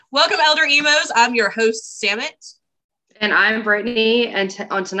Welcome, Elder Emos. I'm your host, Samit. And I'm Brittany. And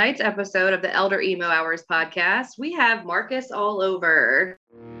on tonight's episode of the Elder Emo Hours podcast, we have MarcusAllOver.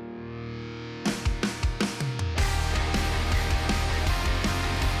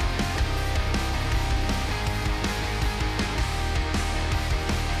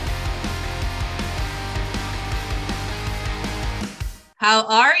 How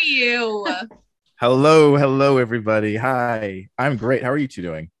are you? Hello, everybody. Hi, I'm great. How are you two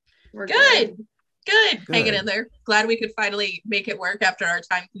doing? We're good. Hanging in there. Glad we could finally make it work after our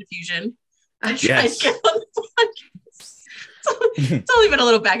time confusion. Yes. Get on the podcast. It's only been a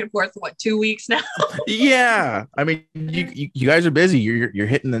little back and forth for 2 weeks now. Yeah, I mean, you guys are busy. You're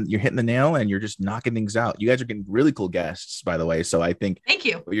hitting the nail, and you're just knocking things out. You guys are getting really cool guests, by the way. So I think thank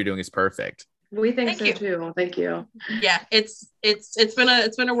you. What you're doing is perfect. We think so too. Thank you. Yeah, it's been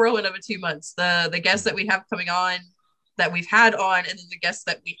a whirlwind of 2 months. The guests that we have coming on, that we've had on, and then the guests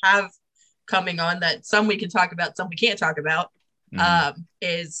that we have coming on, that some we can talk about, some we can't talk about,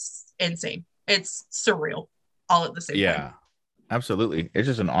 is insane. It's surreal, all at the same time. Yeah, absolutely. It's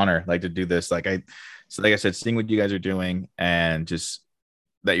just an honor, to do this. Like I said, seeing what you guys are doing, and just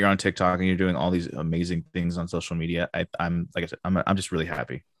that you're on TikTok and you're doing all these amazing things on social media. I'm just really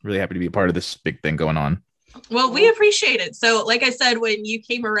happy to be a part of this big thing going on. Well, we appreciate it. So like I said, when you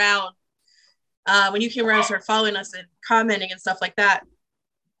came around and started following us and commenting and stuff like that,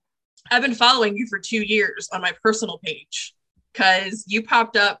 I've been following you for 2 years on my personal page, because you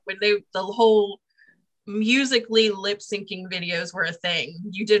popped up when the whole musically lip syncing videos were a thing.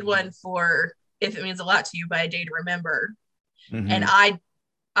 You did one for If It Means a Lot to You by A Day to Remember. Mm-hmm. And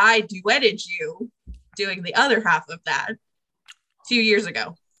I duetted you doing the other half of that 2 years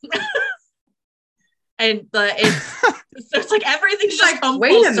ago. And it's like everything's just come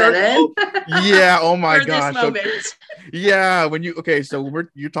wait full a circle. minute. Yeah, oh my gosh. This moment. Yeah,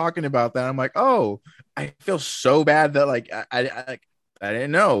 you're talking about that, I'm like, oh, I feel so bad that I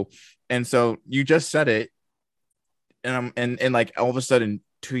didn't know. And so you just said it, and all of a sudden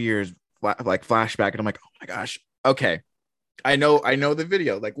 2 years flashback, and I'm like, oh my gosh, okay. I know the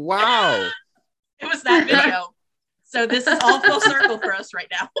video. Like, wow. It was that video. So this is all full circle for us right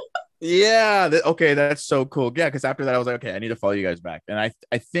now. Yeah. Okay. That's so cool. Yeah. Because after that, I was like, okay, I need to follow you guys back. And I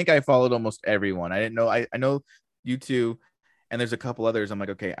think I followed almost everyone. I didn't know. I know you two, and there's a couple others. I'm like,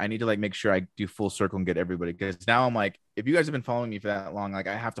 okay, I need to make sure I do full circle and get everybody. Because now I'm like, if you guys have been following me for that long, I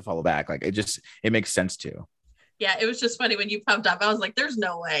have to follow back. It makes sense too. Yeah. It was just funny when you popped up. I was like, there's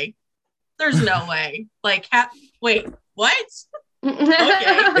no way. There's no way. Wait, what?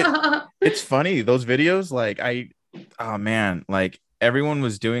 Okay. It's funny. Those videos, oh man, everyone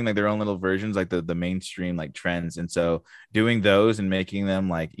was doing their own little versions, the mainstream trends. And so doing those and making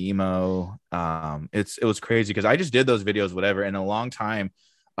them emo, it was crazy, because I just did those videos, whatever. In a long time,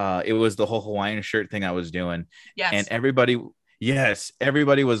 it was the whole Hawaiian shirt thing I was doing. Yes. And everybody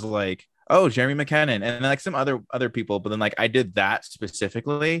was like, oh, Jeremy McKinnon, and some other people. But then I did that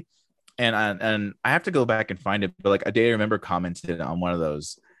specifically. And I have to go back and find it, but A Day to Remember commented on one of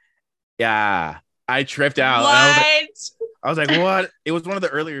those. Yeah, I tripped out. What? I was like, what? It was one of the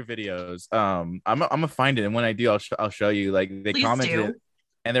earlier videos. I'm gonna find it, and when I do, I'll show you. They Please commented, do.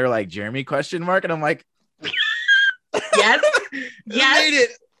 And they were like, Jeremy ? And I'm like, yes,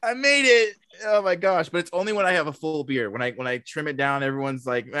 I made it. Oh my gosh! But it's only when I have a full beard. When I trim it down, everyone's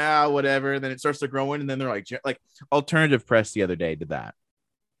like, whatever. Then it starts to grow in, and then they're like Alternative Press the other day did that.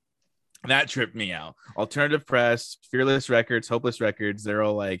 That tripped me out. Alternative Press, Fearless Records, Hopeless Records. They're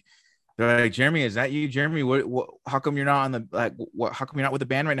like, Jeremy, is that you, Jeremy? What? How come you're not on the What? How come you're not with the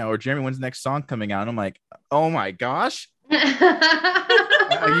band right now? Or Jeremy, when's the next song coming out? And I'm like, oh my gosh, you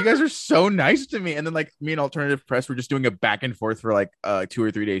guys are so nice to me. And then me and Alternative Press were just doing a back and forth for 2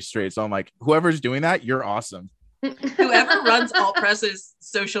 or 3 days straight. So I'm like, whoever's doing that, you're awesome. Whoever runs Alt Press's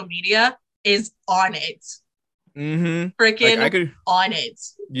social media is on it. Freaking on it.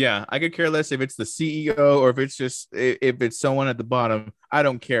 Yeah, I could care less if it's the CEO or if it's someone at the bottom. I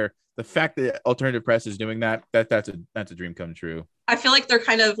don't care. The fact that Alternative Press is doing that's a dream come true. I feel like they're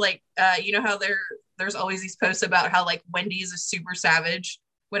kind of how there's always these posts about how Wendy's is super savage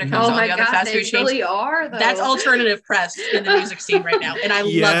when it comes to all the other fast food chains. Really are, though. That's Alternative Press in the music scene right now, and I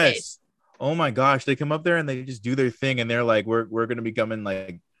love it. Oh my gosh, they come up there and they just do their thing, and they're like, we're gonna be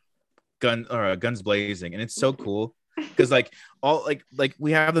coming guns blazing, and it's so cool. Because all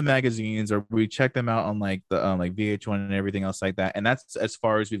we have the magazines, or we check them out on the VH1 and everything else like that, and that's as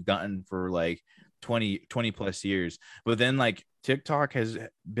far as we've gotten for 20 plus years. But then TikTok has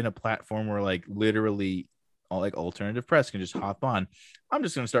been a platform where literally all Alternative Press can just hop on. I'm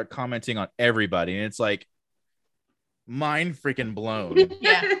just gonna start commenting on everybody, and it's mind freaking blown.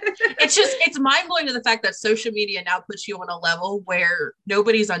 Yeah. It's mind blowing to the fact that social media now puts you on a level where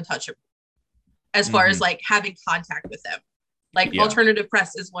nobody's untouchable as far as like having contact with them. Like alternative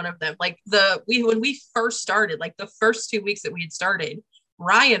press is one of them. Like when we first started, like the first 2 weeks that we had started,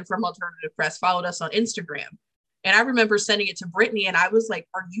 Ryan from Alternative Press followed us on Instagram. And I remember sending it to Brittany and I was like,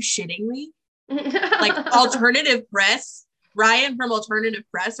 are you shitting me? Like Alternative Press, Ryan from Alternative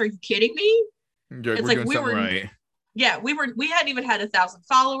Press. Are you kidding me? It's like we were right. Yeah, we hadn't even had 1,000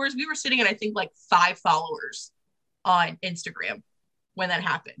 followers. We were sitting at, I think, like 5 followers on Instagram when that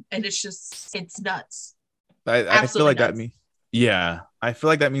happened. And it's nuts. I feel like nuts. I feel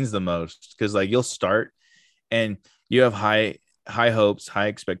like that means the most because like you'll start and you have high hopes, high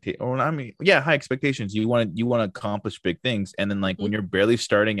expectations. High expectations. You want to accomplish big things. And then like when you're barely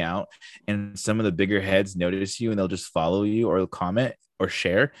starting out and some of the bigger heads notice you and they'll just follow you or comment or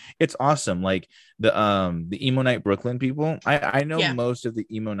share, it's awesome. Like the Emo Night Brooklyn people, I know most of the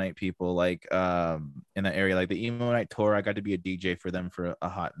Emo Night people like in that area, like the Emo Night tour, I got to be a DJ for them for a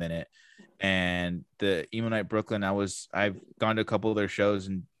hot minute. And the Emo Night Brooklyn, I've gone to a couple of their shows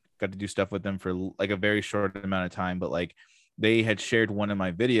and got to do stuff with them for like a very short amount of time, but like they had shared one of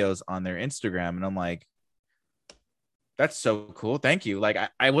my videos on their Instagram and I'm like, that's so cool, thank you. Like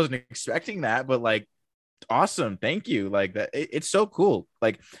I wasn't expecting that, but like awesome, thank you. Like that it's so cool,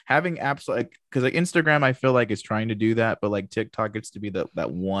 like having apps like, because like Instagram I feel like is trying to do that, but like TikTok gets to be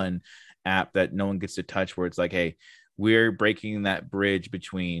that one app that no one gets to touch where it's like, hey, we're breaking that bridge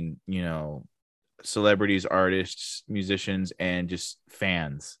between, you know, celebrities, artists, musicians, and just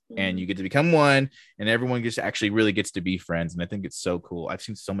fans. And you get to become one and everyone just actually really gets to be friends. And I think it's so cool. I've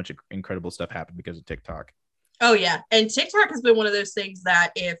seen so much incredible stuff happen because of TikTok. Oh yeah. And TikTok has been one of those things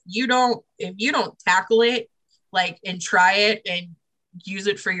that if you don't tackle it, like, and try it and use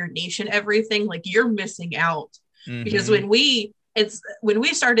it for your nation, everything, like you're missing out. Because when we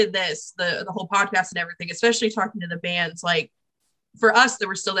started this, the whole podcast and everything, especially talking to the bands, like for us, there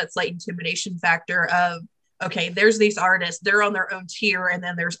was still that slight intimidation factor of, okay, there's these artists, they're on their own tier. And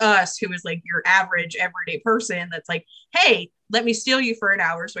then there's us who is like your average everyday person. That's like, hey, let me steal you for an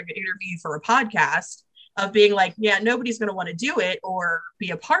hour so I can interview you for a podcast, of being like, yeah, nobody's going to want to do it or be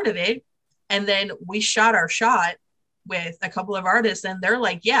a part of it. And then we shot our shot with a couple of artists and they're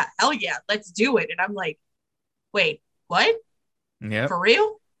like, yeah, hell yeah, let's do it. And I'm like, wait, what? Yeah, for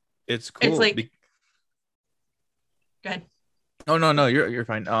real? It's cool. It's like, go ahead. Oh no, you're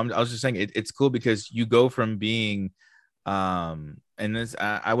fine. I was just saying it's cool because you go from being, and this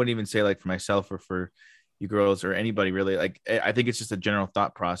I wouldn't even say like for myself or for you girls or anybody really. Like I think it's just a general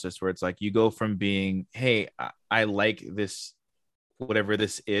thought process where it's like you go from being, hey, I like this, whatever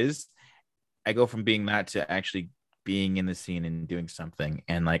this is. I go from being that to actually being in the scene and doing something.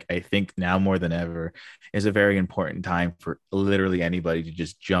 And like I think now more than ever is a very important time for literally anybody to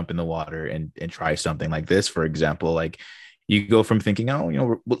just jump in the water and try something like this. For example, like you go from thinking, oh, you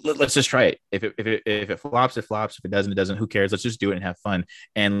know, let's just try it. If it flops, it flops. If it doesn't, it doesn't. Who cares? Let's just do it and have fun.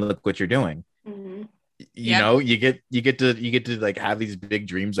 And look what you're doing. You know, you get to like have these big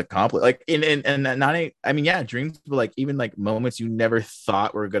dreams accomplished. Like and not I mean, yeah, dreams, but like even like moments you never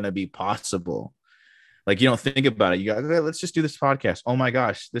thought were gonna be possible. Like you don't think about it. You go, okay, let's just do this podcast. Oh my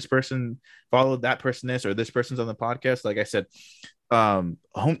gosh, this person followed that person this, or this person's on the podcast. Like I said, the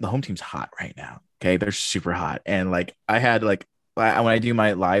home team's hot right now. Okay, they're super hot. And like I had like when I do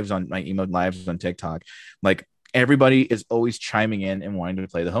my lives on my emo lives on TikTok, like everybody is always chiming in and wanting to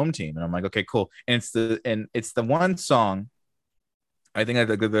play the home team. And I'm like, okay, cool. And it's the one song I think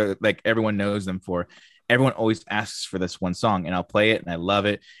that like everyone knows them for. Everyone always asks for this one song and I'll play it and I love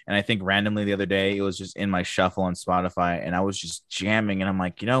it. And I think randomly the other day it was just in my shuffle on Spotify and I was just jamming and I'm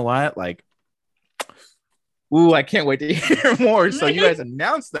like, you know what? Like, ooh, I can't wait to hear more. So you guys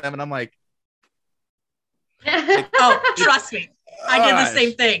announced them and I'm like, oh, trust me. I did the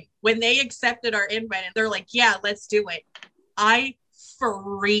same thing. When they accepted our invite and they're like, yeah, let's do it. I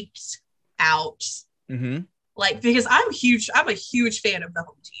freaked out. Like, because I'm a huge fan of the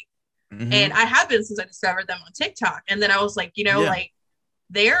home team. And I have been since I discovered them on TikTok. And then I was like, you know, like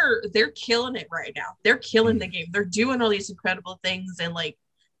they're killing it right now. They're killing the game. They're doing all these incredible things and like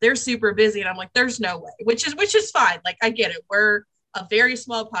they're super busy. And I'm like, there's no way, which is fine. Like, I get it. We're a very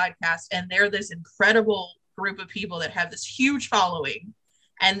small podcast and they're this incredible group of people that have this huge following.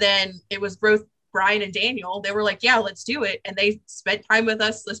 And then it was both Brian and Daniel. They were like, yeah, let's do it. And they spent time with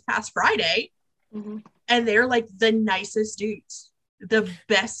us this past Friday. And they're like the nicest dudes. The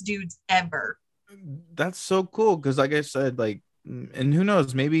best dudes ever. That's so cool because like I said, like, and who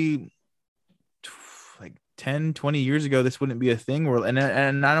knows, maybe like 10-20 years ago this wouldn't be a thing where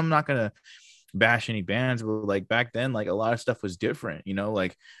and I'm not gonna bash any bands, but like back then, like a lot of stuff was different, you know,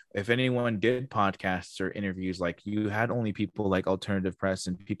 like if anyone did podcasts or interviews, like you had only people like Alternative Press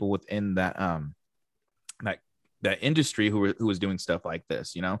and people within that that industry who was doing stuff like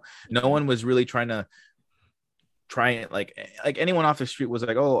this, you know. No one was really try it, like anyone off the street was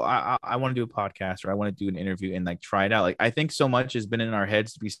like, oh, I want to do a podcast or I want to do an interview and like try it out. Like I think so much has been in our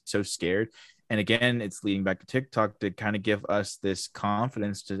heads to be so scared. And again, it's leading back to TikTok to kind of give us this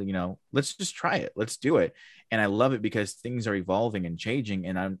confidence to, you know, let's just try it. Let's do it. And I love it because things are evolving and changing.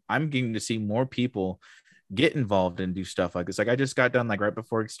 And I'm getting to see more people get involved and do stuff like this. Like I just got done, like right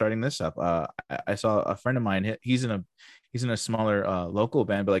before starting this up, I saw a friend of mine, he's in a smaller local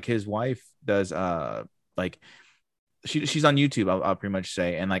band, but like his wife does like she's on YouTube, I'll pretty much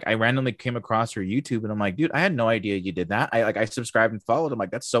say. And like I randomly came across her YouTube and I'm like, dude, I had no idea you did that. I subscribed and followed. I'm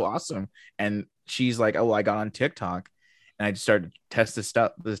like, that's so awesome. And she's like, oh, I got on TikTok and I just started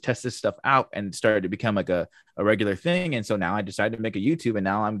to test this stuff out and started to become like a regular thing. And so now I decided to make a YouTube, and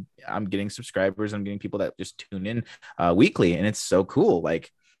now I'm getting subscribers. I'm getting people that just tune in weekly, and it's so cool.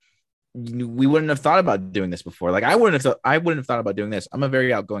 Like we wouldn't have thought about doing this before. Like I wouldn't have thought about doing this. I'm a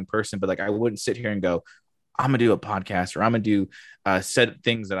very outgoing person, but like I wouldn't sit here and go, I'm gonna do a podcast or I'm gonna do set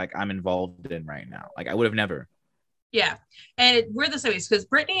things that like I'm involved in right now. Like I would have never. Yeah. And we're the same because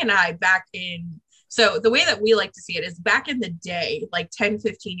Brittany and I so the way that we like to see it is back in the day, like 10,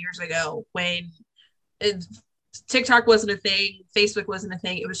 15 years ago, when TikTok wasn't a thing, Facebook wasn't a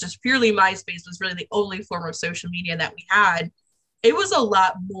thing. It was just purely MySpace was really the only form of social media that we had. It was a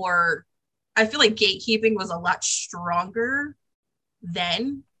lot more, I feel like gatekeeping was a lot stronger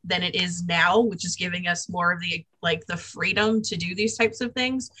then than it is now, which is giving us more of the freedom to do these types of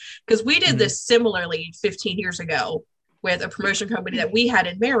things. Because we did this similarly 15 years ago with a promotion company that we had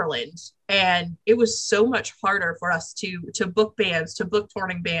in Maryland. And it was so much harder for us to book bands, to book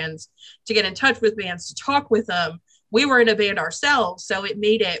touring bands, to get in touch with bands, to talk with them. We were in a band ourselves, so it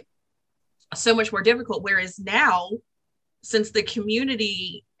made it so much more difficult. Whereas now, since the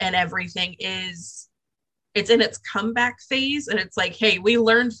community and everything it's in its comeback phase, and it's like, hey, we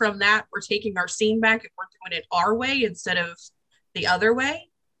learned from that. We're taking our scene back and we're doing it our way instead of the other way.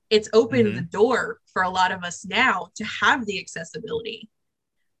 It's opened the door for a lot of us now to have the accessibility.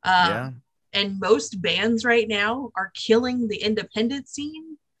 And most bands right now are killing the independent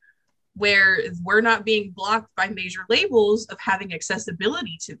scene, where we're not being blocked by major labels of having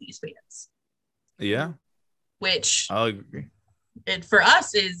accessibility to these bands. Yeah. Which I'll agree. And for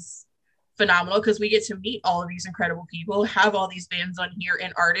us is phenomenal because we get to meet all of these incredible people, have all these bands on here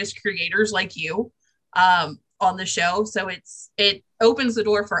and artists, creators like you on the show. So it opens the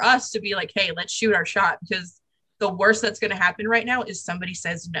door for us to be like, hey, let's shoot our shot, because the worst that's going to happen right now is somebody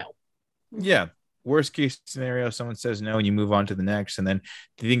says no. Yeah. Worst case scenario, someone says no and you move on to the next. And then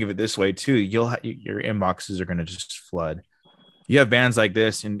to think of it this way too, your inboxes are going to just flood. You have bands like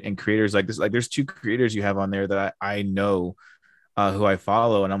this and creators like this. Like there's 2 creators you have on there that I know who I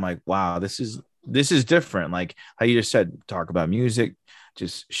follow, and I'm like, wow, this is different. Like how you just said, talk about music,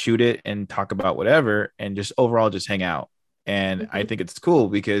 just shoot it and talk about whatever, and just overall just hang out. And I think it's cool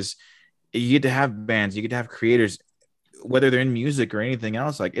because you get to have bands, you get to have creators, whether they're in music or anything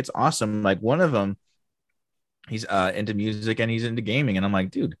else. Like it's awesome. Like one of them, he's into music and he's into gaming, and I'm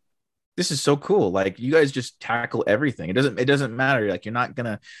like, dude, this is so cool. Like you guys just tackle everything. It doesn't matter. Like you're not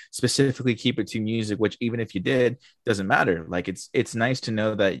gonna specifically keep it to music, which even if you did, doesn't matter. Like it's nice to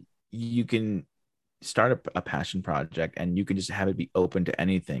know that you can start a passion project and you can just have it be open to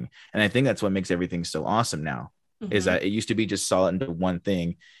anything. And I think that's what makes everything so awesome now, is that it used to be just solid into one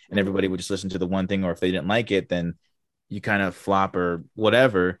thing and everybody would just listen to the one thing, or if they didn't like it, then you kind of flop or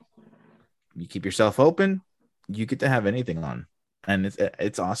whatever. You keep yourself open, you get to have anything on, and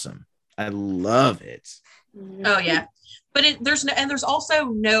it's awesome. I love it. Oh yeah, but there's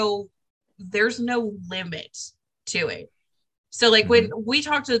no limit to it. So like when we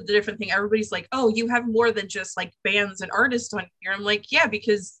talk to the different thing, everybody's like, oh, you have more than just like bands and artists on here. I'm like, yeah,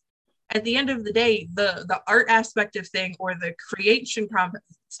 because at the end of the day, the art aspect of thing or the creation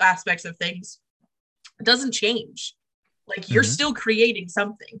aspects of things doesn't change. Like you're still creating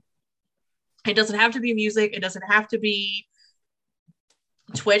something. It doesn't have to be music. It doesn't have to be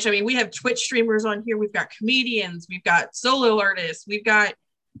Twitch. I mean, we have Twitch streamers on here. We've got comedians. We've got solo artists. We've got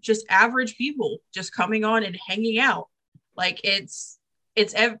just average people just coming on and hanging out. Like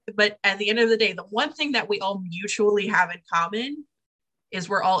but at the end of the day, the one thing that we all mutually have in common is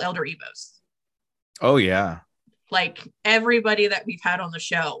we're all Elder Emos. Oh yeah. Like everybody that we've had on the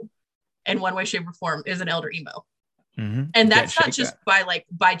show in one way, shape, or form is an Elder Emo. And that's not just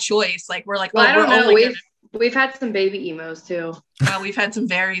by choice. Like we're like, well, I don't know. We've had some baby emos too. We've had some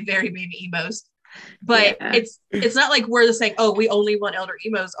very, very baby emos, but it's not like we're saying, oh, we only want elder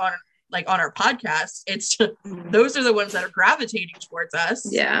emos on our podcast. It's just, those are the ones that are gravitating towards us.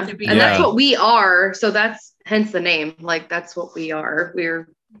 Yeah. And that's what we are. So that's hence the name. Like, that's what we are. We're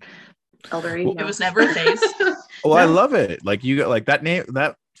elder emo. It was never a phase. Well, I love it. Like, you got like that name,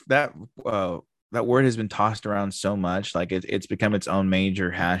 that word has been tossed around so much. Like, it's become its own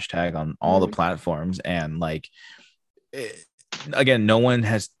major hashtag on all the platforms. And like, again, no one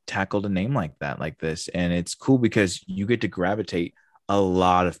has tackled a name like that, like this. And it's cool because you get to gravitate a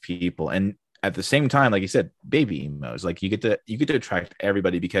lot of people. And at the same time, like you said, baby emos, like you get to attract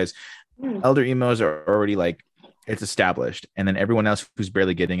everybody, because elder emos are already like, it's established. And then everyone else who's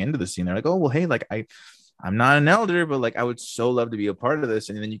barely getting into the scene, they're like, oh, well, hey, like I'm not an elder, but like I would so love to be a part of this.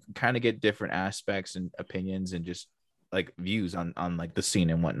 And then you can kind of get different aspects and opinions and just like views on like the scene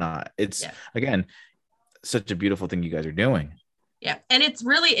and whatnot. It's again, such a beautiful thing you guys are doing. Yeah. And it's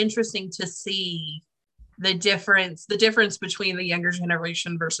really interesting to see the difference between the younger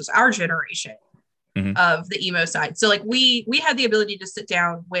generation versus our generation of the emo side. So like we had the ability to sit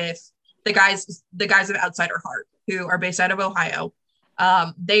down with the guys of Outside Our Heart, who are based out of Ohio.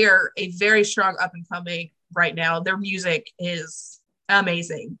 They are a very strong up and coming right now. Their music is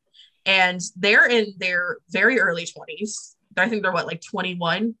amazing. And they're in their very early 20s. I think they're like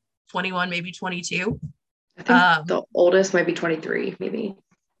 21, maybe 22. I think the oldest might be 23, maybe.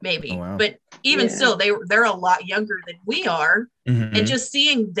 Oh, wow. But even still, they're a lot younger than we are. And just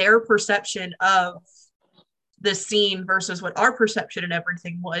seeing their perception of the scene versus what our perception and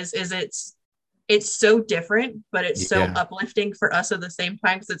everything is it's so different, but it's so uplifting for us at the same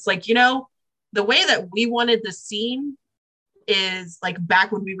time. Because it's like, the way that we wanted the scene is like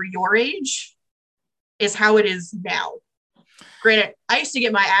back when we were your age is how it is now. Granted, I used to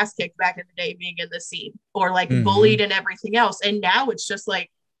get my ass kicked back in the day being in the scene, or like bullied and everything else. And now it's just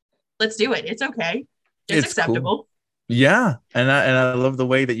like, let's do it. It's okay. It's acceptable. Cool. Yeah. And I love the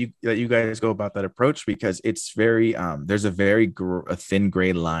way that you guys go about that approach, because it's very, there's a very a thin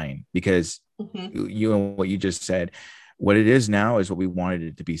gray line, because you and what you just said, what it is now is what we wanted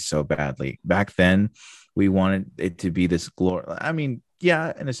it to be so badly. Back then, we wanted it to be this in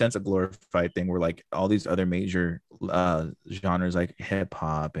a sense, a glorified thing where like all these other major genres like hip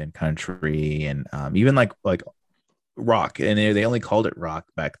hop and country and even like rock, and they only called it rock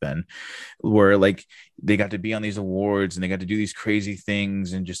back then, where like they got to be on these awards and they got to do these crazy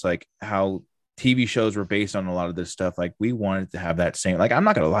things, and just like how TV shows were based on a lot of this stuff. Like we wanted to have that same, like, I'm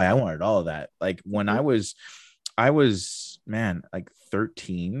not gonna lie, I wanted all of that. Like when I was like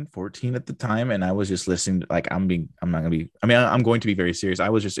 13, 14 at the time, and I was just listening to, like, I'm going to be very serious. I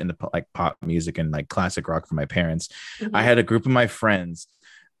was just into like pop music and like classic rock from my parents. I had a group of my friends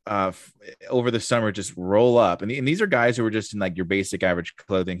over the summer just roll up, and these are guys who were just in like your basic average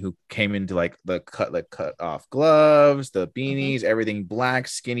clothing, who came into like the cut off gloves, the beanies, everything black,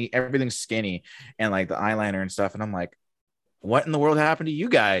 skinny, everything skinny, and like the eyeliner and stuff. And I'm like, what in the world happened to you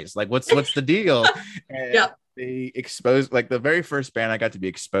guys? Like, what's the deal? And they exposed, like, the very first band I got to be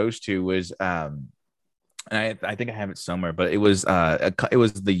exposed to was and I think I have it somewhere, but it was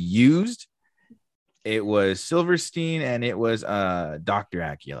The Used, it was Silverstein, and it was Dr.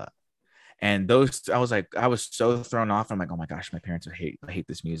 Acula. And those, I was so thrown off. I'm like, oh my gosh, my parents would hate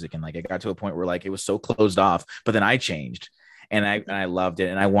this music. And like it got to a point where like it was so closed off, but then I changed and I loved it,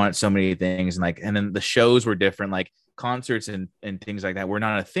 and I wanted so many things. And like, and then the shows were different, like concerts and things like that were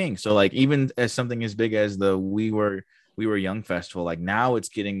not a thing. So like, even as something as big as the We Were Young Festival, like now it's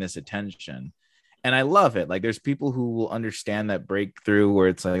getting this attention. And I love it. Like there's people who will understand that breakthrough where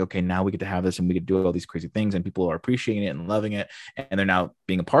it's like, okay, now we get to have this and we can do all these crazy things, and people are appreciating it and loving it, and they're now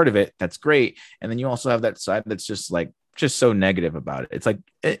being a part of it. That's great. And then you also have that side that's just so negative about it. It's like,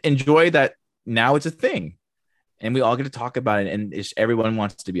 enjoy that now it's a thing, and we all get to talk about it, and everyone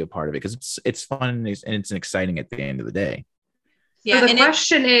wants to be a part of it because it's fun and it's exciting at the end of the day. Yeah. So the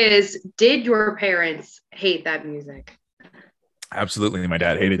question is, did your parents hate that music? Absolutely, my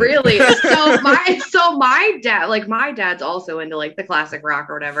dad hated it. Really? So my dad, like my dad's also into like the classic rock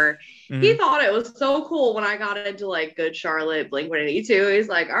or whatever. He thought it was so cool when I got into like Good Charlotte, Blink-182. He's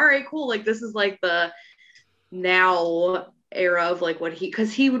like, all right, cool. Like this is like the now era of like what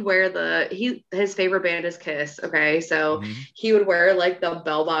because he would wear his favorite band is Kiss. Okay, so he would wear like the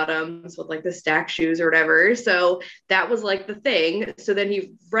bell bottoms with like the stacked shoes or whatever. So that was like the thing. So then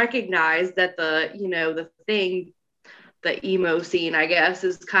he recognized that the thing the emo scene, I guess,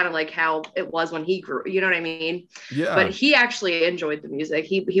 is kind of like how it was when he grew, you know what I mean? Yeah. But he actually enjoyed the music.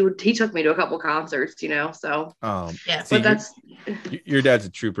 He took me to a couple concerts, so yeah. See, but that's your dad's a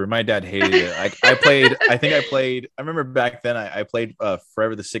trooper. My dad hated it. I remember back then I played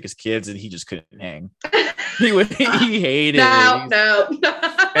Forever the Sickest Kids, and he just couldn't hang. He hated it. No.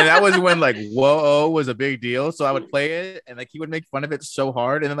 And that was when like whoa was a big deal. So I would play it and like he would make fun of it so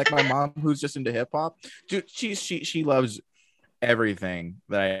hard. And then like my mom, who's just into hip hop, dude, she loves everything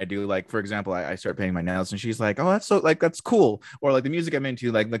that I do. Like, for example, I start painting my nails and she's like, oh, that's so like that's cool. Or like the music I'm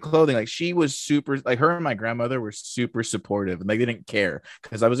into, like the clothing, like she was super, like her and my grandmother were super supportive and they didn't care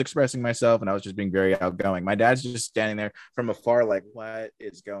because I was expressing myself and I was just being very outgoing. My dad's just standing there from afar, like, what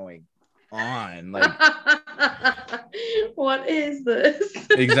is going on? Like, what is this?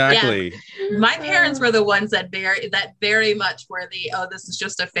 Exactly. Yeah. My parents were the ones that very much were this is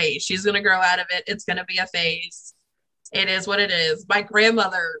just a phase. She's gonna grow out of it. It's gonna be a phase. It is what it is. My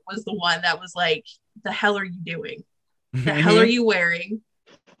grandmother was the one that was like, the hell are you doing? The hell are you wearing?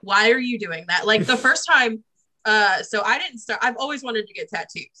 Why are you doing that? Like the first time, so I didn't start. I've always wanted to get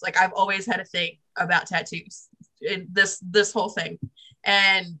tattoos. Like I've always had a thing about tattoos in this whole thing.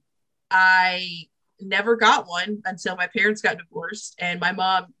 And I never got one until my parents got divorced and my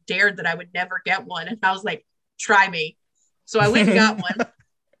mom dared that I would never get one. And I was like, try me. So I went and got one.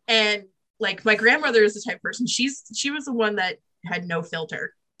 And like my grandmother is the type of person, she was the one that had no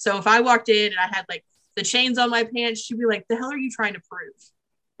filter. So if I walked in and I had like the chains on my pants, she'd be like, the hell are you trying to prove?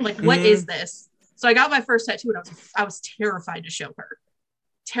 Like, what is this? So I got my first tattoo and I was terrified to show her.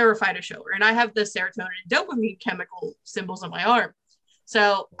 And I have the serotonin and dopamine chemical symbols on my arm.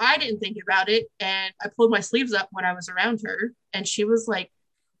 So I didn't think about it. And I pulled my sleeves up when I was around her. And she was like,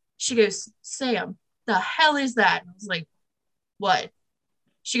 she goes, Sam, the hell is that? And I was like, what?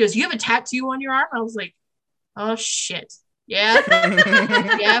 She goes, you have a tattoo on your arm? I was like, oh shit. Yeah.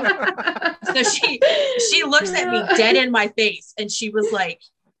 Yeah. So she looks at me dead in my face and she was like,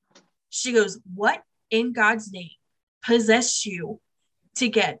 she goes, what in God's name possessed you to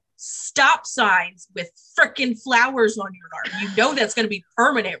get stop signs with freaking flowers on your arm? You know that's going to be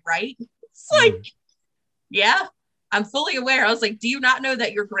permanent, right? It's like, yeah, I'm fully aware. I was like, do you not know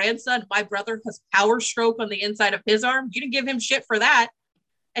that your grandson, my brother, has power stroke on the inside of his arm? You didn't give him shit for that.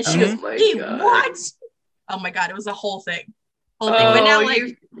 And she goes, what? Oh my God, it was a whole thing. But now,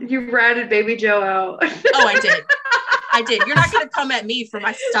 like, you ratted Baby Joe out. Oh, I did. You're not going to come at me for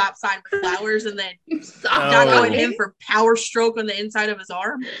my stop sign with flowers and then not going in for power stroke on the inside of his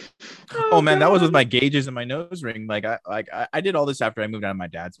arm. Oh man, that was with my gauges and my nose ring. Like I did all this after I moved out of my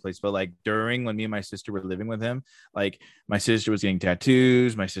dad's place, but like during when me and my sister were living with him, like my sister was getting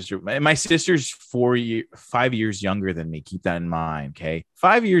tattoos. My sister's 5 years younger than me. Keep that in mind, okay?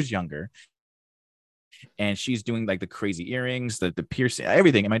 5 years younger. And she's doing like the crazy earrings, the piercing,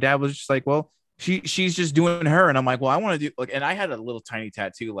 everything. And my dad was just like, well, she's just doing her. And I'm like, well, I want to do like, and I had a little tiny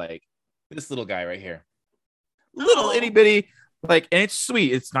tattoo, like this little guy right here, little itty bitty, like, and it's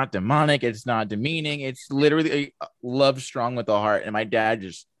sweet. It's not demonic. It's not demeaning. It's literally a love strong with the heart. And my dad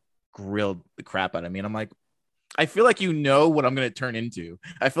just grilled the crap out of me. And I'm like, I feel like you know what I'm going to turn into.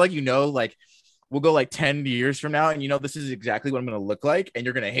 I feel like, like we'll go like 10 years from now and this is exactly what I'm going to look like. And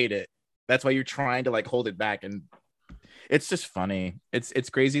you're going to hate it. That's why you're trying to like hold it back. And it's just funny. It's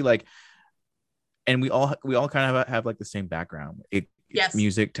crazy. Like, and we all kind of have like the same background. Yes.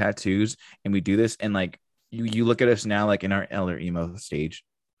 Music, tattoos, and we do this. And like you look at us now, like in our Elder Emo stage,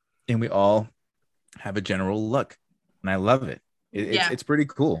 and we all have a general look, and I love it. It's pretty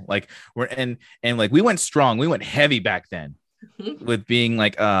cool. Like we're and like we went strong, we went heavy back then with being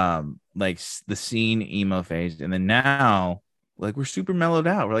like the scene emo phase, and then now like we're super mellowed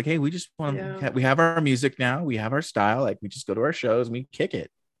out. We're like, hey, we just want to. We have our music now. We have our style. Like we just go to our shows and we kick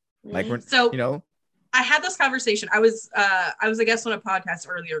it. Like we're I had this conversation. I was a guest on a podcast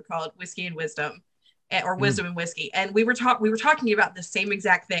earlier called Whiskey and Wisdom, or Wisdom and Whiskey, and we were talking about the same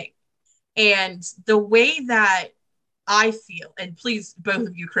exact thing. And the way that I feel, and please both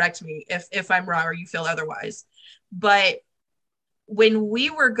of you correct me if I'm wrong or you feel otherwise, but when we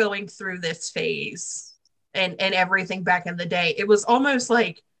were going through this phase and everything back in the day, it was almost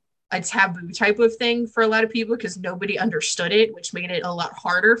like a taboo type of thing for a lot of people because nobody understood it, which made it a lot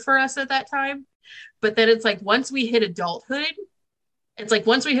harder for us at that time. But then it's like once we hit adulthood,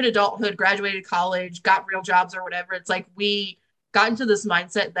 graduated college, got real jobs or whatever, it's like we got into this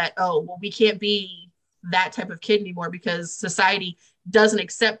mindset that, oh, well, we can't be that type of kid anymore because society doesn't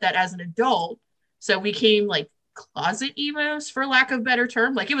accept that as an adult. So we became like closet emos, for lack of a better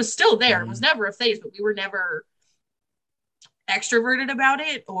term. Like it was still there. It was never a phase, but we were never extroverted about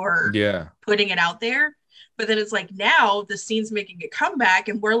it or putting it out there. But then it's like now the scene's making a comeback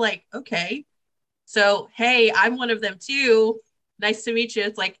and we're like, okay, so hey, I'm one of them too. Nice to meet you.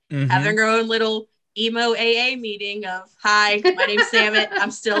 It's like having our own little emo AA meeting of, hi, my name's Samet.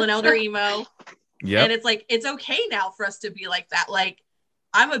 I'm still an Elder Emo. Yep. And it's like, it's okay now for us to be like that. Like,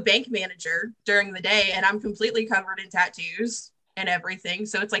 I'm a bank manager during the day and I'm completely covered in tattoos and everything.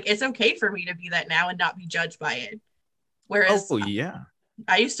 So it's like, it's okay for me to be that now and not be judged by it. Whereas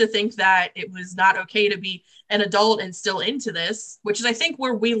I used to think that it was not okay to be an adult and still into this, which is, I think,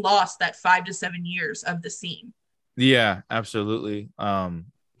 where we lost that 5 to 7 years of the scene. Yeah, absolutely. I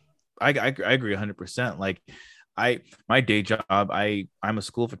agree 100%. Like my day job, I'm a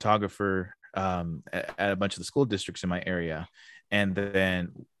school photographer at a bunch of the school districts in my area. And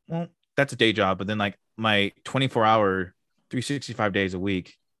then, well, that's a day job. But then like my 24-hour, 365 days a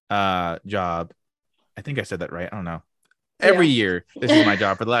week job, I think I said that right. I don't know. Every year, this is my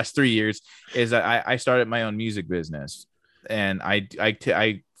job for the last 3 years, is that I started my own music business. And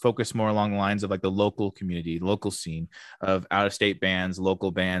I focus more along the lines of like the local community, local scene of out-of-state bands,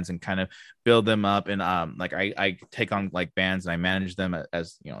 local bands, and kind of build them up. And like I take on like bands and I manage them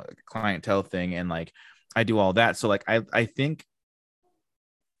as, you know, a clientele thing. And like I do all that. So like I think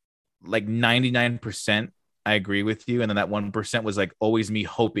like 99% I agree with you. And then that 1% was like always me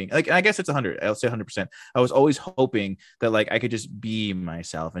hoping, like, I guess it's 100. I'll say 100%. I was always hoping that like I could just be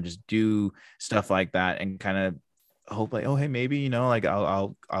myself and just do stuff like that and kind of hope like, oh, hey, maybe, you know, like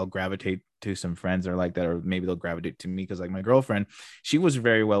I'll gravitate to some friends or like that, or maybe they'll gravitate to me. Cause like my girlfriend, she was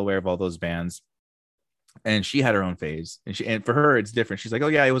very well aware of all those bands. And she had her own phase, and for her it's different. She's like, oh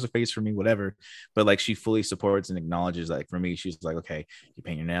yeah, it was a phase for me, whatever. But like she fully supports and acknowledges, like for me, she's like, okay, you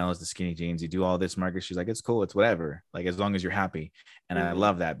paint your nails, the skinny jeans, you do all this, Marcus. She's like, it's cool, it's whatever, like as long as you're happy. And I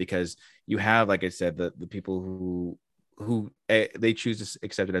love that, because you have, like I said, the people who they choose to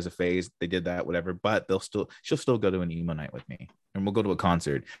accept it as a phase. They did that, whatever, but she'll still go to an emo night with me, and we'll go to a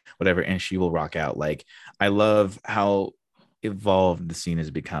concert, whatever, and she will rock out. Like I love how evolved the scene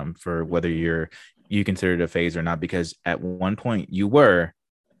has become, for whether you consider it a phase or not, because at one point you were,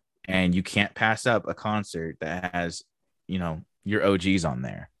 and you can't pass up a concert that has, you know, your OGs on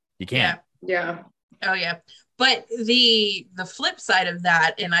there. You can't. Yeah. Oh yeah. But the flip side of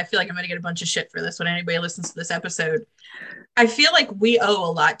that, and I feel like I'm going to get a bunch of shit for this when anybody listens to this episode, I feel like we owe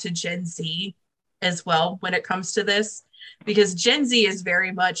a lot to Gen Z as well when it comes to this, because Gen Z is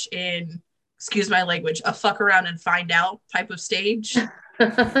very much in, excuse my language, a fuck around and find out type of stage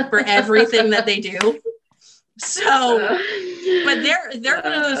for everything that they do. So, but they're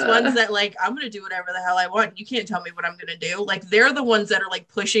one of those ones that like, I'm going to do whatever the hell I want. You can't tell me what I'm going to do. Like, they're the ones that are like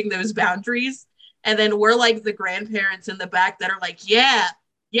pushing those boundaries. And then we're like the grandparents in the back that are like, yeah,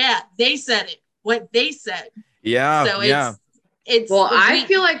 they said it, what they said. Yeah. So it's well, I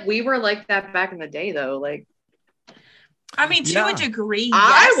feel like we were like that back in the day though. Like, I mean, to a degree,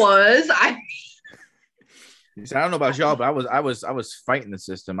 yes. I don't know about y'all, but I was fighting the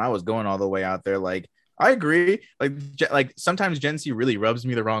system. I was going all the way out there. Like, I agree. Like sometimes Gen Z really rubs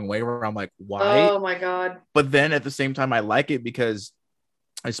me the wrong way, where I'm like, why? Oh my God. But then at the same time, I like it because,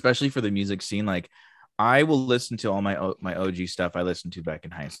 especially for the music scene, like I will listen to all my OG stuff I listened to back in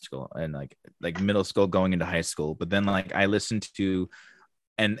high school and like middle school going into high school. But then like I listened to,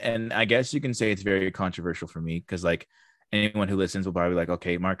 and I guess you can say it's very controversial for me, because like anyone who listens will probably be like,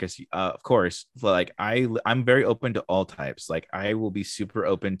 okay, Marcus, of course. But like I'm very open to all types. Like I will be super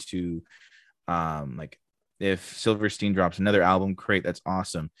open to like if Silverstein drops another album, great, that's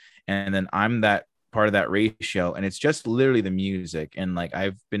awesome. And then I'm that part of that ratio, and it's just literally the music. And like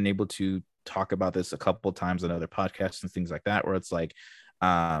I've been able to talk about this a couple times on other podcasts and things like that, where it's like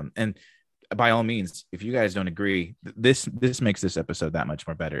and by all means, if you guys don't agree, this makes this episode that much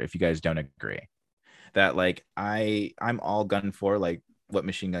more better. If you guys don't agree, that like I'm all gun for like what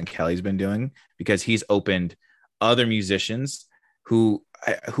Machine Gun Kelly's been doing, because he's opened other musicians who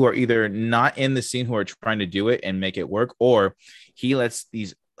are either not in the scene, who are trying to do it and make it work, or he lets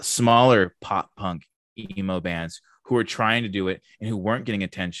these smaller pop punk emo bands who are trying to do it and who weren't getting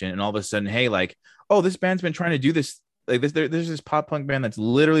attention, and all of a sudden, hey, like, oh, this band's been trying to do this, like this, there's this pop punk band that's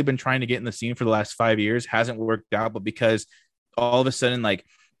literally been trying to get in the scene for the last 5 years, hasn't worked out, but because all of a sudden like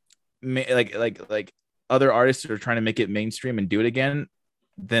other artists are trying to make it mainstream and do it again,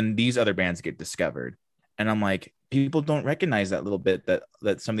 then these other bands get discovered. And I'm like, people don't recognize that little bit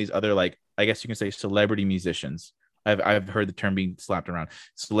that some of these other, like, I guess you can say celebrity musicians, I've heard the term being slapped around,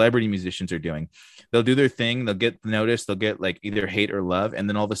 celebrity musicians are doing. They'll do their thing, they'll get noticed, they'll get like either hate or love, and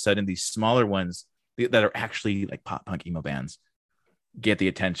then all of a sudden these smaller ones that are actually like pop punk emo bands get the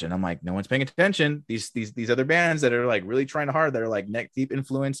attention. I'm like, no one's paying attention. These other bands that are like really trying hard, that are like neck deep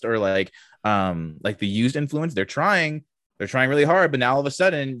influenced, or like the used influence, they're trying really hard, but now all of a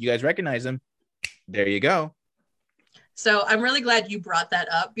sudden you guys recognize them. There you go. So I'm really glad you brought that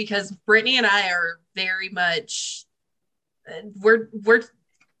up, because Brittany and I are very much, we're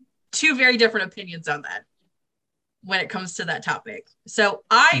two very different opinions on that when it comes to that topic. So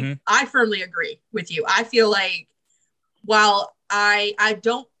I firmly agree with you. I feel like, while I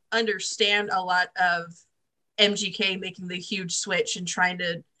don't understand a lot of MGK making the huge switch and trying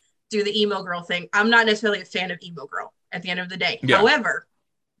to do the emo girl thing, I'm not necessarily a fan of emo girl at the end of the day. Yeah. However,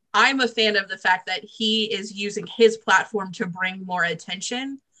 I'm a fan of the fact that he is using his platform to bring more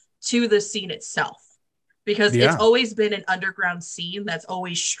attention to the scene itself, because it's always been an underground scene that's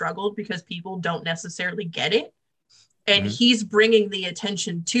always struggled because people don't necessarily get it. And he's bringing the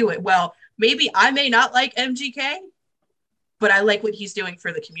attention to it. Well, maybe I may not like MGK, but I like what he's doing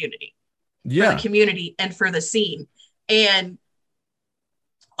for the community. Yeah. For the community and for the scene. And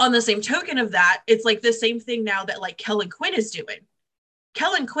on the same token of that, it's like the same thing now that like Kellen Quinn is doing.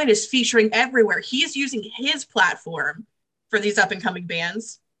 Kellen Quinn is featuring everywhere. He's using his platform for these up and coming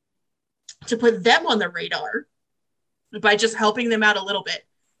bands to put them on the radar by just helping them out a little bit.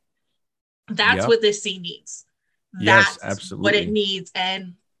 That's what this scene needs. That's absolutely what it needs.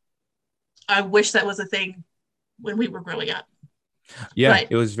 And I wish that was a thing when we were growing up. Yeah, but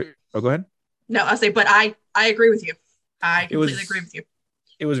it was. Oh, go ahead. No, I'll say, but I agree with you. I completely agree with you.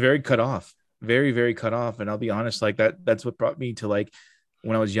 It was very cut off, very, very cut off. And I'll be honest, like that's what brought me to, like,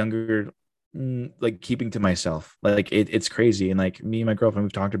 when I was younger, like keeping to myself. Like it's crazy. And like me and my girlfriend,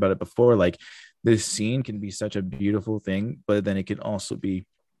 we've talked about it before. Like this scene can be such a beautiful thing, but then it can also be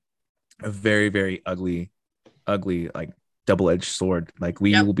a very, very ugly, like double-edged sword. Like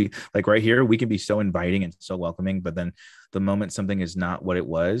we will be like right here, we can be so inviting and so welcoming, but then the moment something is not what it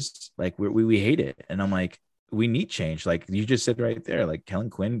was, like we hate it. And I'm like, we need change. Like you just said right there, like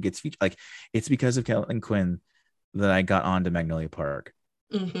Kellen Quinn gets featured. Like it's because of Kellen Quinn that I got onto Magnolia Park.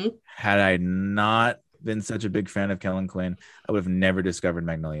 Had I not been such a big fan of Kellen Quinn, I would have never discovered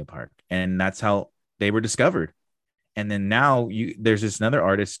Magnolia Park. And that's how they were discovered. And then now there's this another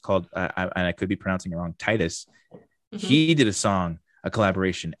artist called, and I could be pronouncing it wrong, Titus. He did a song, a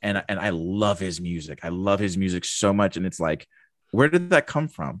collaboration, and I love his music. I love his music so much. And it's like, where did that come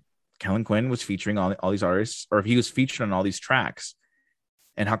from? Kellen Quinn was featuring all these artists, or if he was featured on all these tracks.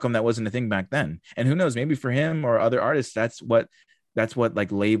 And how come that wasn't a thing back then? And who knows, maybe for him or other artists, that's what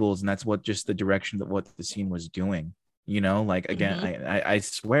like labels, and that's what just the direction of what the scene was doing. You know, like again, I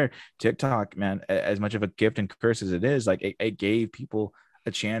swear TikTok, man, as much of a gift and curse as it is, like it gave people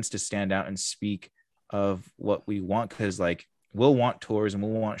a chance to stand out and speak of what we want. Because like we'll want tours and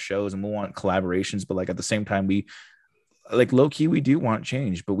we'll want shows and we'll want collaborations, but like at the same time, we like low key, we do want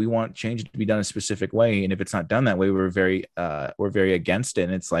change, but we want change to be done a specific way. And if it's not done that way, we're very against it.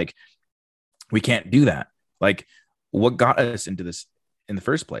 And it's like, we can't do that. Like what got us into this in the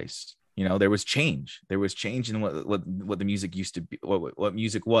first place? You know, there was change in what the music used to be, what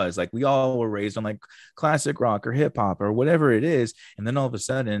music was. Like we all were raised on like classic rock or hip hop or whatever it is. And then all of a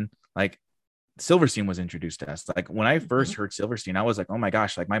sudden, like Silverstein was introduced to us. Like when I first heard Silverstein, I was like, oh my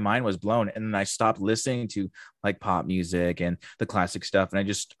gosh, like my mind was blown. And then I stopped listening to like pop music and the classic stuff. And I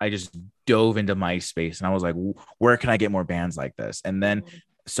just dove into MySpace and I was like, where can I get more bands like this? And then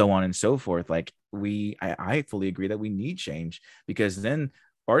so on and so forth. Like I fully agree that we need change, because then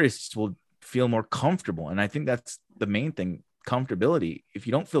artists will feel more comfortable. And I think that's the main thing. Comfortability. If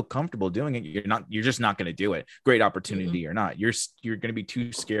you don't feel comfortable doing it, you're just not going to do it. Great opportunity or not, you're going to be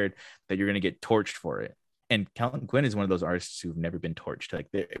too scared that you're going to get torched for it. And Kellen Quinn is one of those artists who've never been torched.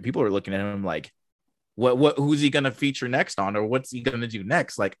 Like people are looking at him like, who's he going to feature next on, or what's he going to do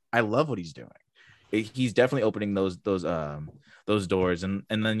next? Like I love what he's doing. He's definitely opening those doors. And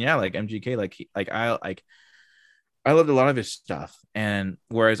then like MGK, I loved a lot of his stuff. And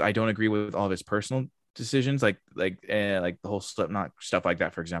whereas I don't agree with all of his personal decisions, like the whole Slipknot stuff like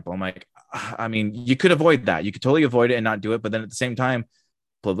that, for example, I'm like, I mean, you could avoid that. You could totally avoid it and not do it. But then at the same time,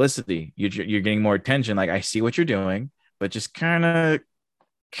 publicity, you're getting more attention. Like I see what you're doing, but just kind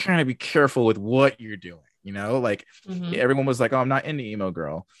of be careful with what you're doing. You know, like everyone was like, oh, I'm not into emo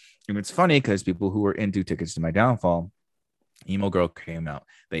girl. And it's funny because people who were into Tickets to My Downfall, emo girl came out.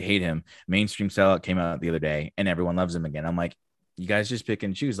 They hate him. Mainstream Sellout came out the other day and everyone loves him again. I'm like, you guys just pick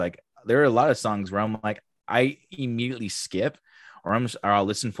and choose. Like there are a lot of songs where I'm like, I immediately skip or I'll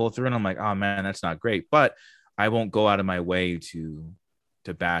listen full through and I'm like, oh man, that's not great. But I won't go out of my way to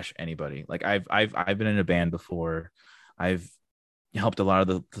bash anybody. Like I've been in a band before. I've helped a lot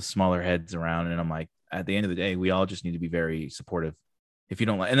of the smaller heads around. And I'm like, at the end of the day, we all just need to be very supportive if you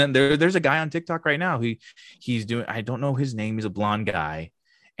don't like. And then there's a guy on TikTok right now he's doing, I don't know his name, he's a blonde guy,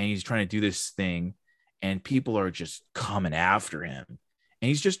 and he's trying to do this thing, and people are just coming after him, and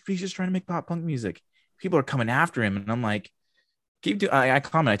he's just trying to make pop punk music. People are coming after him, and I'm like, keep doing. I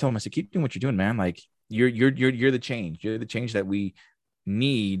told him, I said, keep doing what you're doing, man. Like you're the change. You're the change that we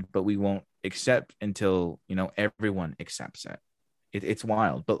need, but we won't accept until, you know, everyone accepts it. It's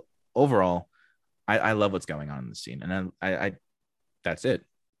wild, but overall, I love what's going on in the scene, and I that's it.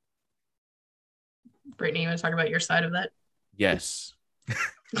 Brittany, you want to talk about your side of that? Yes.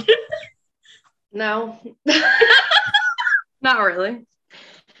 No, not really.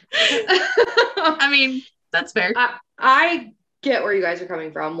 I mean, that's fair. I get where you guys are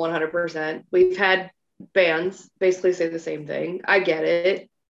coming from 100%. We've had bands basically say the same thing. I get it.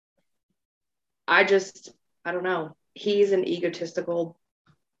 I don't know. He's an egotistical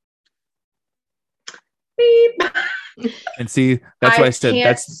beep. And see, that's why I said can't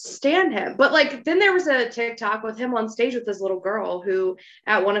that's stand him. But like, then there was a TikTok with him on stage with this little girl who,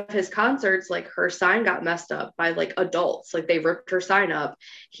 at one of his concerts, like her sign got messed up by like adults. Like they ripped her sign up.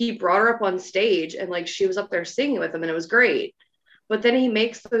 He brought her up on stage, and like she was up there singing with him, and it was great. But then he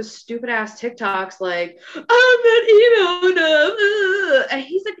makes those stupid ass TikToks like, I'm not emo enough. And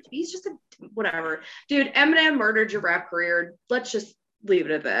he's just a whatever. Dude, Eminem murdered your rap career. Let's just leave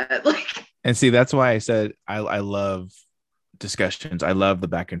it at that. Like, and see, that's why I said I love discussions. I love the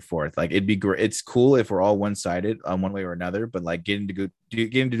back and forth. Like it'd be great. It's cool if we're all one-sided on one way or another, but like getting to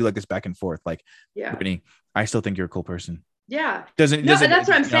do like this back and forth. Like, yeah, Brittany, I still think you're a cool person. Yeah. Doesn't that's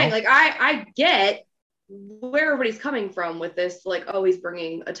what I'm know? saying. Like I get where everybody's coming from with this, like, oh, he's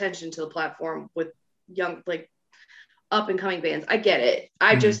bringing attention to the platform with young, like, up and coming bands. I get it.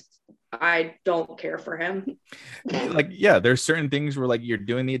 I don't care for him. Like, yeah, there's certain things where like you're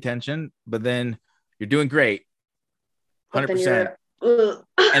doing the attention, but then you're doing great, 100%. And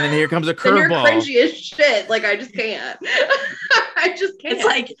then here comes a curveball. You're cringy as shit. Like I just can't. I just can't. It's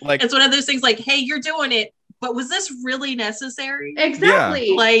like it's one of those things. Like, hey, you're doing it, but was this really necessary? Exactly.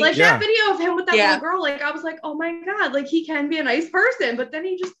 Yeah. Like that video of him with that little girl. Like I was like, oh my god, like he can be a nice person, but then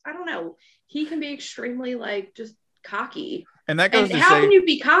he just, I don't know, he can be extremely like just cocky. And that goes and how can you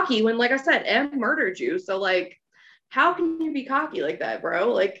be cocky when, like I said, M murdered you? So like, how can you be cocky like that,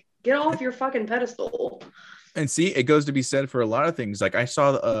 bro? Like, get off your fucking pedestal. And see, it goes to be said for a lot of things. Like I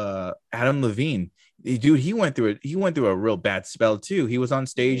saw Adam Levine. Dude, he went through a real bad spell too. He was on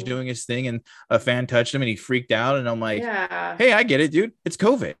stage doing his thing, and a fan touched him, and he freaked out. And I'm like, hey, I get it, dude. It's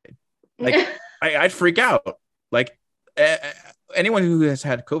COVID. Like, I'd freak out. Like, anyone who has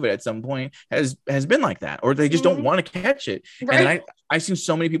had COVID at some point has been like that, or they just don't want to catch it. Right. And I seen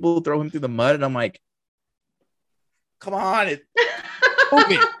so many people throw him through the mud, and I'm like, come on, it's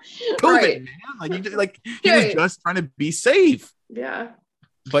COVID, right. Man. Like he was just trying to be safe. Yeah.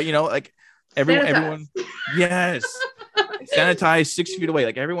 But you know, like everyone, yes, sanitize 6 feet away.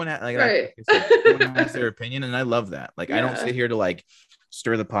 Like everyone, everyone has their opinion, and I love that. Like I don't sit here to like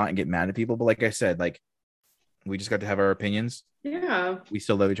stir the pot and get mad at people, but like I said, like we just got to have our opinions. Yeah, we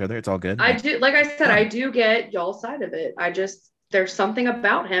still love each other. It's all good. I do, like I said, I do get y'all's side of it. There's something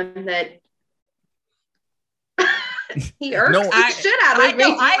about him that he irks the shit out of me.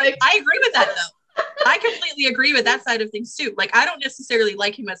 I agree with that though. I completely agree with that side of things too. Like I don't necessarily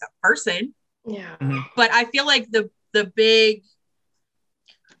like him as a person. Yeah. But I feel like the big,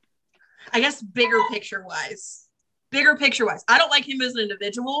 I guess bigger picture wise, I don't like him as an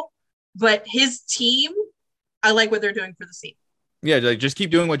individual, but his team, I like what they're doing for the scene. Yeah, like just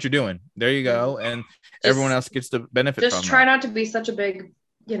keep doing what you're doing. There you go. And everyone else gets to benefit from it. Just try not to be such a big,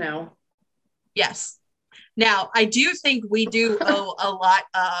 Yes. Now, I do think we do owe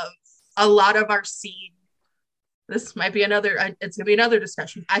a lot of our scene. This might be it's going to be another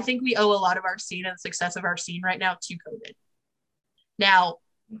discussion. I think we owe a lot of our scene and the success of our scene right now to COVID. Now,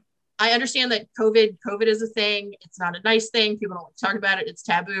 I understand that COVID is a thing. It's not a nice thing. People don't want to talk about it. It's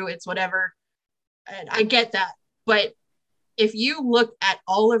taboo. It's whatever. And I get that. But if you look at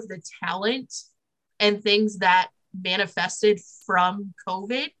all of the talent and things that manifested from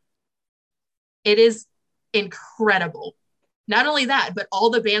COVID, it is incredible. Not only that, but all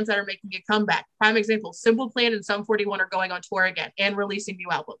the bands that are making a comeback. Prime example, Simple Plan and Sum 41 are going on tour again and releasing new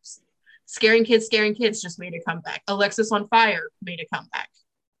albums. Scaring Kids just made a comeback. Alexis on Fire made a comeback.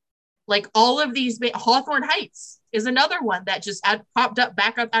 Like all of these, Hawthorne Heights is another one that just popped up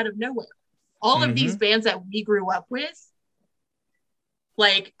back up out of nowhere. All of these bands that we grew up with,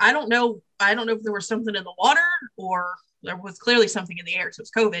 like, I don't know if there was something in the water or there was clearly something in the air, so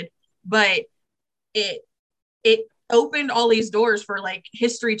it's COVID, but it opened all these doors for like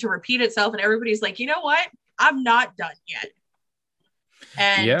history to repeat itself, and everybody's like, you know what? I'm not done yet.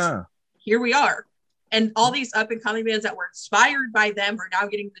 And Yeah. here we are. And all these up and coming bands that were inspired by them are now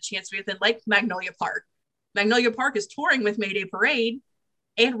getting the chance to be within, like Magnolia Park. Magnolia Park is touring with Mayday Parade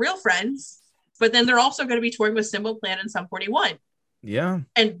and Real Friends, but then they're also going to be touring with Symbol Plan and Sum 41. Yeah.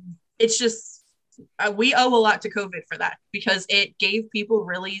 And it's just, we owe a lot to COVID for that, because it gave people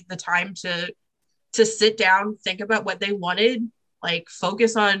really the time to sit down, think about what they wanted, like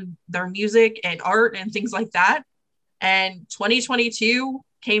focus on their music and art and things like that. And 2022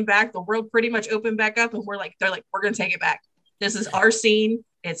 came back, the world pretty much opened back up, and they're like, we're going to take it back. This is our scene.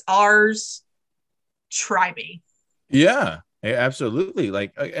 It's ours. Try me. Yeah, absolutely.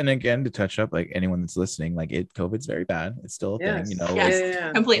 Like, and again, to touch up, like anyone that's listening, like COVID's very bad. It's still a thing, you know. Yes,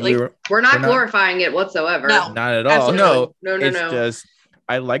 like, completely. We're not glorifying it whatsoever. No, not at all. No, no. Just,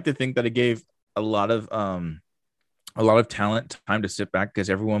 I like to think that it gave a lot of talent time to sit back, because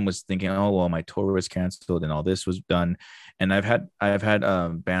everyone was thinking, oh well, my tour was canceled and all this was done. And I've had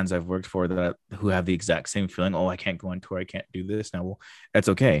bands I've worked for who have the exact same feeling. Oh, I can't go on tour, I can't do this now. Well, that's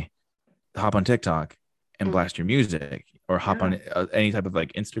okay. Hop on TikTok and blast your music, or hop on any type of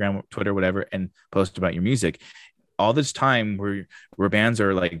like Instagram, Twitter, whatever, and post about your music. All this time where bands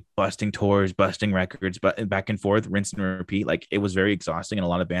are like busting tours, busting records, but back and forth, rinse and repeat. Like, it was very exhausting. And a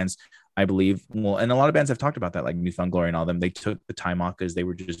lot of bands, I believe, well, and a lot of bands have talked about that, like New Found Glory and all them, they took the time off because they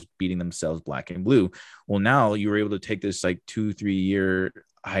were just beating themselves black and blue. Well, now you were able to take this like 2-3 year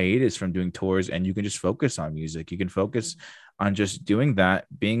hiatus from doing tours, and you can just focus on music. You can focus on just doing that,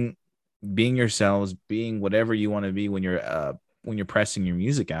 being yourselves, being whatever you want to be when you're pressing your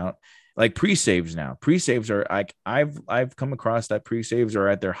music out. Like pre-saves now. Pre-saves are like, I've come across that pre-saves are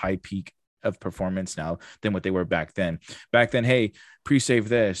at their high peak of performance now than what they were back then. Back then, hey, pre-save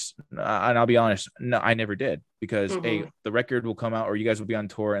this. And I'll be honest, no, I never did, because hey, the record will come out or you guys will be on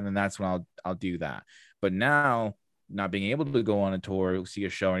tour, and then that's when I'll do that. But now, not being able to go on a tour, see a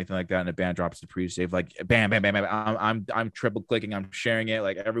show or anything like that, and a band drops the pre-save, like bam, bam, bam, bam. I'm triple clicking, I'm sharing it,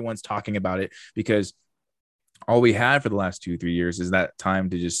 like everyone's talking about it, because all we had for the last 2-3 years is that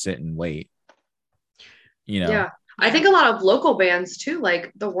time to just sit and wait. You know? Yeah. I think a lot of local bands too,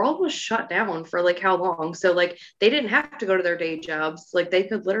 like the world was shut down for like how long? So like they didn't have to go to their day jobs. Like they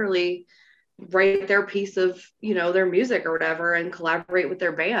could literally write their piece of, you know, their music or whatever and collaborate with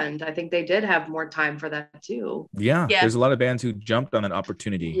their band. I think they did have more time for that too. Yeah. There's a lot of bands who jumped on that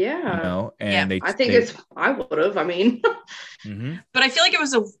opportunity. Yeah. You know, and I would have, I mean. But I feel like it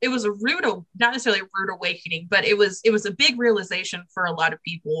was a rude, not necessarily a rude awakening, but it was a big realization for a lot of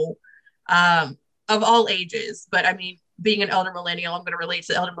people of all ages. But I mean, being an elder millennial, I'm going to relate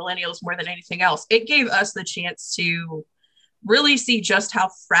to elder millennials more than anything else. It gave us the chance to really see just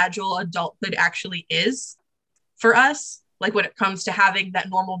how fragile adulthood actually is for us. Like when it comes to having that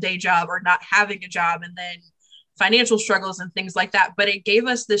normal day job or not having a job, and then financial struggles and things like that. But it gave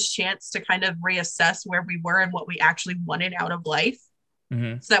us this chance to kind of reassess where we were and what we actually wanted out of life.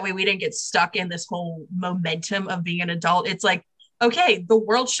 So that way we didn't get stuck in this whole momentum of being an adult. It's like, okay, the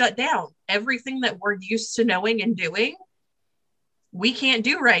world shut down. Everything that we're used to knowing and doing, we can't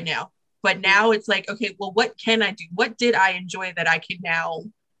do right now. But now it's like, okay, well, what can I do? What did I enjoy that I can now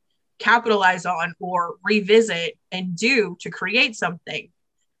capitalize on or revisit and do to create something?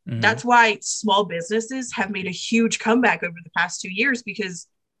 That's why small businesses have made a huge comeback over the past 2 years, because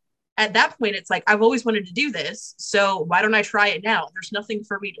at that point, it's like, I've always wanted to do this. So why don't I try it now? There's nothing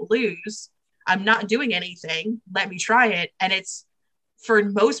for me to lose. I'm not doing anything. Let me try it. And it's, for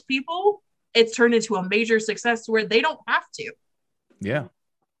most people, it's turned into a major success where they don't have to. Yeah.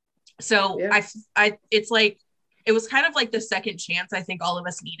 So it's like, it was kind of like the second chance I think all of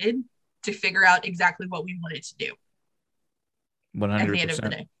us needed to figure out exactly what we wanted to do. 100%. At the end of the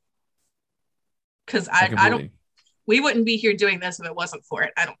day. Because I don't, we wouldn't be here doing this if it wasn't for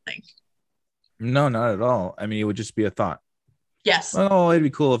it, I don't think. No, not at all. I mean, it would just be a thought. Yes. Oh, it'd be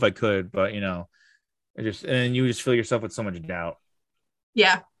cool if I could, but you know, and you just fill yourself with so much doubt.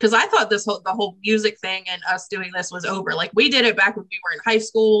 Yeah, because I thought the whole music thing and us doing this was over. Like, we did it back when we were in high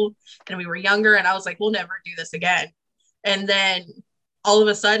school and we were younger, and I was like, we'll never do this again. And then all of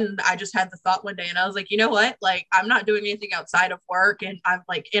a sudden, I just had the thought one day, and I was like, you know what? Like, I'm not doing anything outside of work, and I'm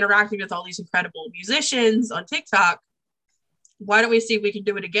like interacting with all these incredible musicians on TikTok. Why don't we see if we can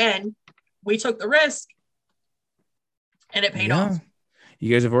do it again? We took the risk, and it paid off.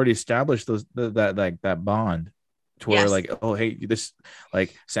 You guys have already established that bond. To where like, oh, hey, this,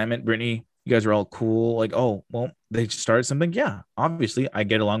 like Sam and Brittany, you guys are all cool. Like, oh, well, they started something. Yeah, obviously I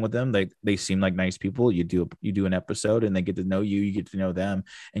get along with them. They seem like nice people. You do an episode and they get to know you, you get to know them,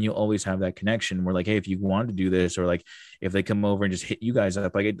 and you'll always have that connection. We're like, hey, if you want to do this, or like if they come over and just hit you guys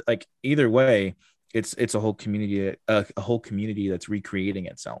up, like either way, it's a whole community, a whole community that's recreating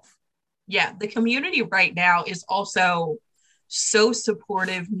itself. Yeah, the community right now is also so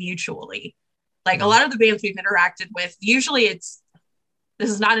supportive mutually. Like a lot of the bands we've interacted with, usually this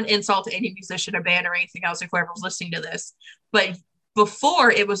is not an insult to any musician or band or anything else if whoever's listening to this, but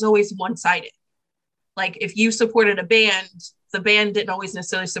before it was always one-sided. Like if you supported a band, the band didn't always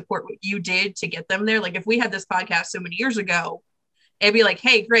necessarily support what you did to get them there. Like if we had this podcast so many years ago, it'd be like,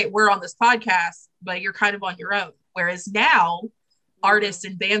 hey, great, we're on this podcast, but you're kind of on your own. Whereas now, artists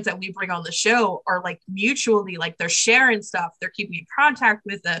and bands that we bring on the show are like mutually, like they're sharing stuff, they're keeping in contact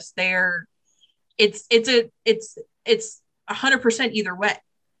with us. It's 100% either way.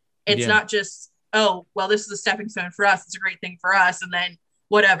 It's not just, oh, well, this is a stepping stone for us, it's a great thing for us, and then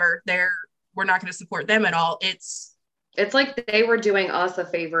whatever, we're not going to support them at all. It's like they were doing us a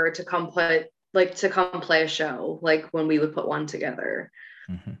favor to come play a show, like when we would put one together.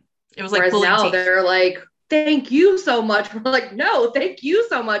 Mm-hmm. It was like, whereas now they're like, thank you so much. We're like, no, thank you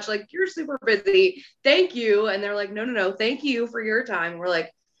so much. Like, you're super busy. Thank you. And they're like, no, thank you for your time. We're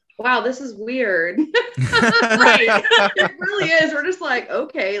like, wow, this is weird. Right. It really is. We're just like,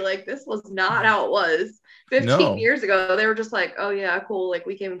 okay, like this was not how it was 15 years ago. They were just like, oh yeah, cool. Like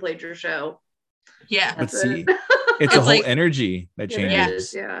we came and played your show. Yeah. But see, it's a whole like, energy that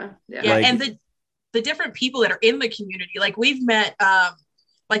changes. Yeah. Like, and the different people that are in the community, like we've met,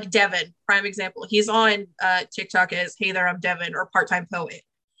 like Devin, prime example. He's on TikTok as Hey There, I'm Devin, or Part-Time Poet.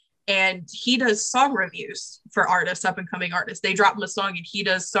 And he does song reviews for artists, up and coming artists. They drop him a song and he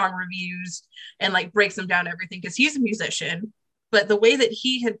does song reviews and like breaks them down everything because he's a musician. But the way that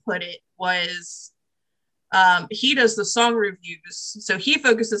he had put it was he does the song reviews. So he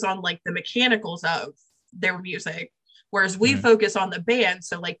focuses on like the mechanicals of their music, whereas we focus on the band.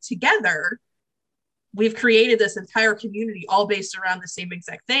 So like together, we've created this entire community all based around the same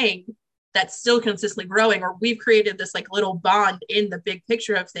exact thing that's still consistently growing, or we've created this like little bond in the big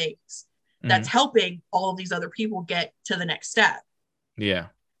picture of things that's helping all of these other people get to the next step. Yeah.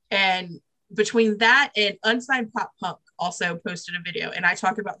 And between that and Unsigned Pop Punk also posted a video, and I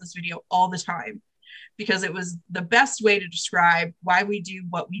talk about this video all the time because it was the best way to describe why we do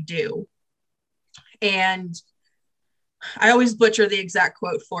what we do. And I always butcher the exact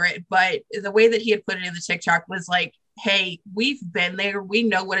quote for it, but the way that he had put it in the TikTok was like, hey, we've been there. We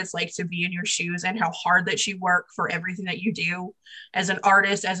know what it's like to be in your shoes and how hard that you work for everything that you do as an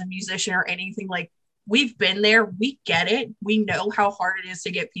artist, as a musician, or anything. Like, we've been there. We get it. We know how hard it is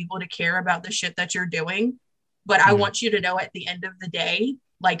to get people to care about the shit that you're doing. But I want you to know at the end of the day,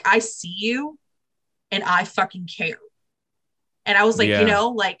 like, I see you and I fucking care. And I was like, you know,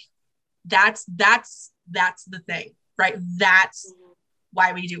 like, that's the thing, right? That's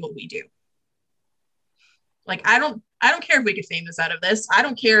why we do what we do. Like, I don't care if we get famous out of this. I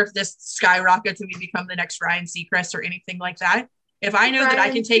don't care if this skyrockets and we become the next Ryan Seacrest or anything like that. If I know that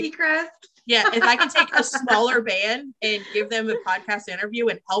I can take, if I can take a smaller band and give them a podcast interview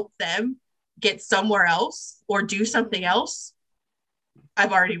and help them get somewhere else or do something else,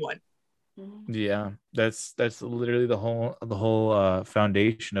 I've already won. Yeah, that's literally the whole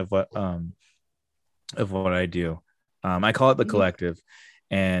foundation of what I do. I call it the collective.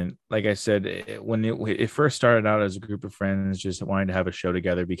 And like I said, when it first started out as a group of friends, just wanting to have a show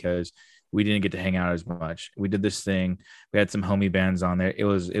together because we didn't get to hang out as much. We did this thing. We had some homie bands on there. It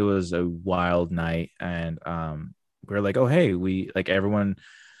was a wild night. And we were like, oh, hey, we like everyone.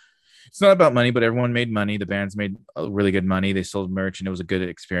 It's not about money, but everyone made money. The bands made really good money. They sold merch and it was a good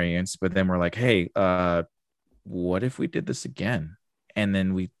experience. But then we're like, hey, what if we did this again? And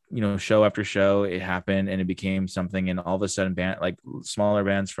then we, show after show, it happened and it became something. And all of a sudden, smaller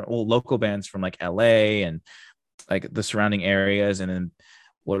bands local bands from like LA and like the surrounding areas. And then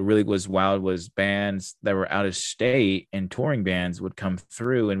what really was wild was bands that were out of state and touring bands would come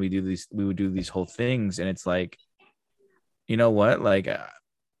through and we would do these whole things. And it's like, you know what? Like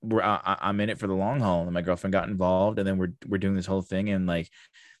I'm in it for the long haul. And my girlfriend got involved and then we're doing this whole thing. And like,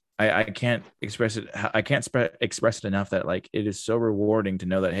 I can't express it. I can't express it enough that like it is so rewarding to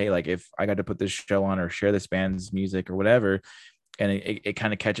know that, hey, like if I got to put this show on or share this band's music or whatever, and it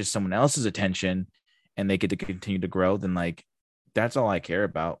kind of catches someone else's attention and they get to continue to grow, then like that's all I care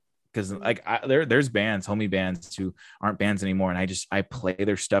about. Because like there's bands, homie bands who aren't bands anymore, and I play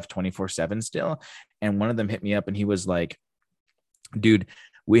their stuff 24/7 still. And one of them hit me up and he was like, dude,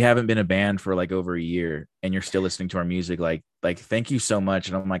 we haven't been a band for like over a year and you're still listening to our music. Like, thank you so much.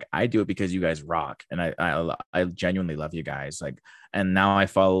 And I'm like, I do it because you guys rock. And I genuinely love you guys. Like, and now I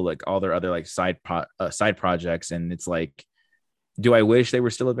follow like all their other like side projects. And it's like, do I wish they were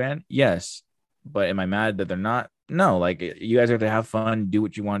still a band? Yes. But am I mad that they're not? No, like you guys have to have fun, do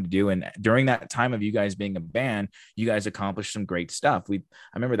what you want to do. And during that time of you guys being a band, you guys accomplished some great stuff. I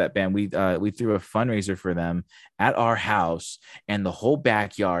remember that band. We threw a fundraiser for them at our house, and the whole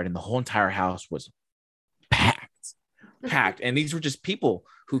backyard and the whole entire house was packed, packed. And these were just people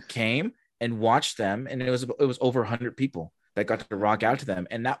who came and watched them, and it was over 100 people that got to rock out to them,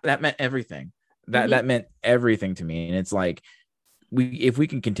 and that meant everything. That meant everything to me. And it's like, if we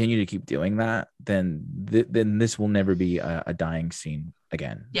can continue to keep doing that, then this will never be a dying scene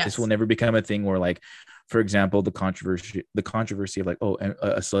again. Yes. This will never become a thing where, like, for example, the controversy of like, oh,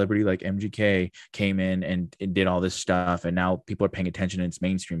 a celebrity like MGK came in and did all this stuff, and now people are paying attention and it's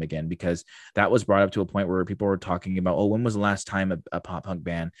mainstream again, because that was brought up to a point where people were talking about, oh, when was the last time a pop punk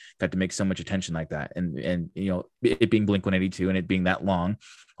band got to make so much attention like that? And you know, it being Blink-182 and it being that long,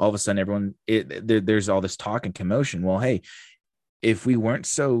 all of a sudden there's all this talk and commotion. Well, hey, if we weren't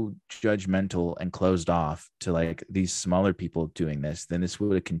so judgmental and closed off to like these smaller people doing this, then this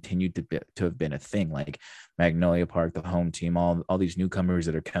would have continued to have been a thing. Like Magnolia Park, the home team, all these newcomers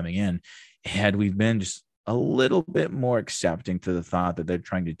that are coming in, had we been just a little bit more accepting to the thought that they're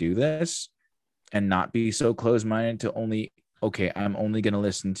trying to do this and not be so closed-minded to only, okay, I'm only going to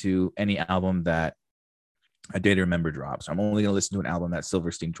listen to any album that A Day to Remember drops. I'm only going to listen to an album that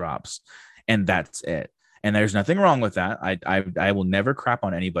Silverstein drops, and that's it. And there's nothing wrong with that. I will never crap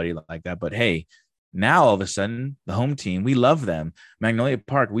on anybody like that. But hey, now all of a sudden, the home team, we love them. Magnolia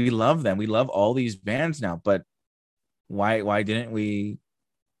Park, we love them. We love all these bands now. But why didn't we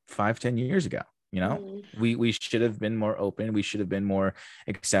 5-10 years ago? You know, we should have been more open. We should have been more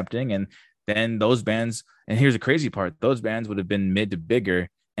accepting. And then those bands, and here's the crazy part, those bands would have been mid to bigger.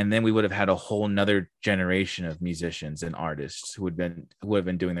 And then we would have had a whole nother generation of musicians and artists who have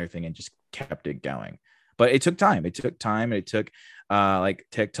been doing their thing and just kept it going. But it took time. It took like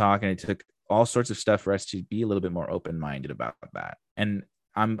TikTok, and it took all sorts of stuff for us to be a little bit more open-minded about that. And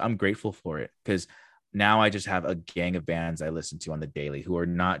I'm grateful for it, because now I just have a gang of bands I listen to on the daily who are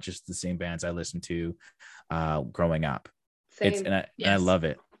not just the same bands I listened to growing up. Same. And I love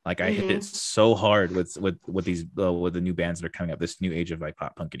it. Like I hit it so hard with these with the new bands that are coming up, this new age of like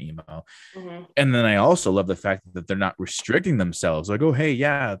pop punk and emo. And then I also love the fact that they're not restricting themselves. Like, oh, hey,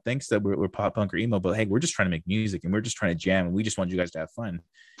 yeah, thanks that we're pop punk or emo, but hey, we're just trying to make music and we're just trying to jam and we just want you guys to have fun.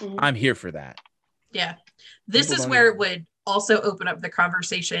 I'm here for that. Yeah. This is where it would also open up the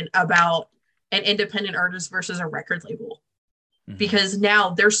conversation about an independent artist versus a record label. Because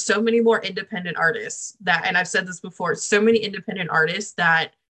now there's so many more independent artists that, and I've said this before, so many independent artists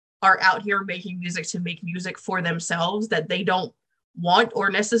that are out here making music to make music for themselves, that they don't want or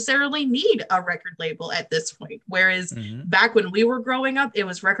necessarily need a record label at this point. Whereas back when we were growing up, it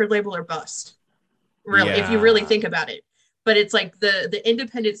was record label or bust, really, if you really think about it. But it's like the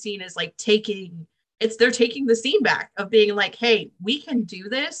independent scene is like they're taking the scene back of being like, hey, we can do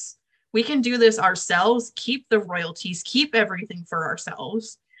this. We can do this ourselves, keep the royalties, keep everything for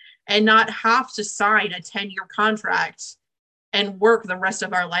ourselves, and not have to sign a 10-year contract and work the rest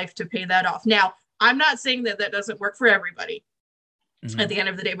of our life to pay that off. Now, I'm not saying that doesn't work for everybody at the end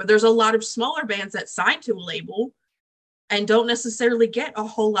of the day, but there's a lot of smaller bands that sign to a label and don't necessarily get a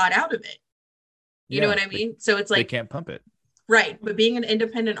whole lot out of it. You know what I mean? So it's like, they can't pump it. Right. But being an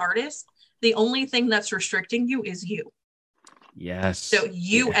independent artist, the only thing that's restricting you is you. Yes. So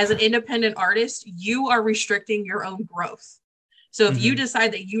you, as an independent artist, you are restricting your own growth. So if you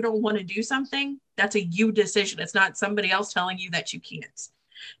decide that you don't want to do something, that's a you decision. It's not somebody else telling you that you can't.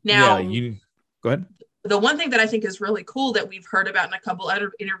 Now, go ahead. The one thing that I think is really cool that we've heard about in a couple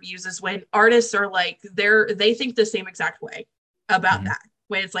other interviews is when artists are like, they think the same exact way about that.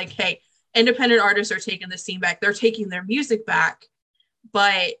 When it's like, hey, independent artists are taking the scene back. They're taking their music back,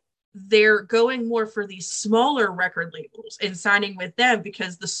 but they're going more for these smaller record labels and signing with them,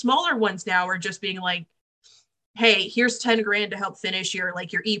 because the smaller ones now are just being like, hey, here's 10 grand to help finish your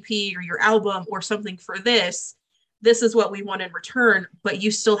EP or your album or something for this. This is what we want in return, but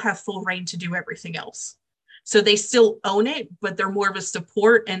you still have full reign to do everything else. So they still own it, but they're more of a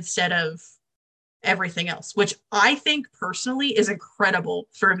support instead of everything else, which I think personally is incredible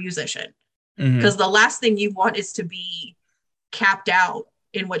for a musician, because the last thing you want is to be capped out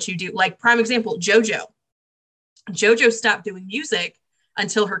in what you do. Like, prime example, JoJo stopped doing music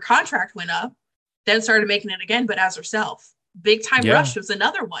until her contract went up, then started making it again, but as herself. Big Time Rush was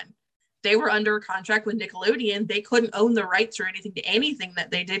another one. They were under a contract with Nickelodeon. They couldn't own the rights or anything to anything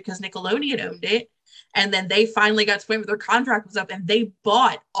that they did because Nickelodeon owned it. And then they finally got to the point where their contract was up and they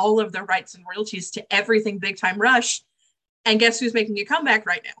bought all of the rights and royalties to everything Big Time Rush. And guess who's making a comeback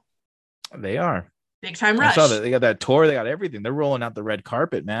right now? They are. Big Time Rush. I saw that they got that tour. They got everything. They're rolling out the red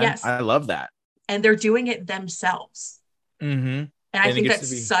carpet, man. Yes. I love that. and they're doing it themselves. Mm-hmm. And I think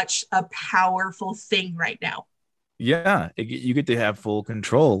that's such a powerful thing right now. Yeah, you get to have full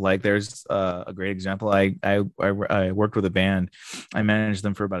control. Like there's a great example. I worked with a band. I managed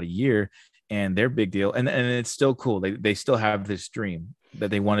them for about a year, and their big deal, and it's still cool. They still have this dream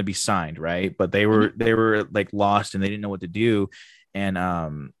that they want to be signed, right? But they were like lost and they didn't know what to do,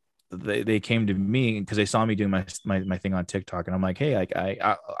 and they came to me because they saw me doing my thing on TikTok, and I'm like, hey, like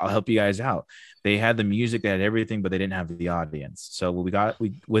I'll help you guys out. They had the music, they had everything, but they didn't have the audience. So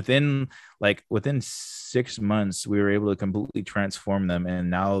within 6 months, we were able to completely transform them, and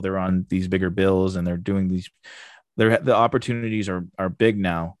now they're on these bigger bills, and they're doing these. The opportunities are big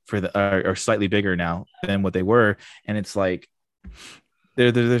now are slightly bigger now than what they were, and it's like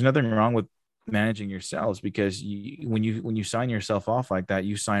there's nothing wrong with managing yourselves, because when you sign yourself off like that,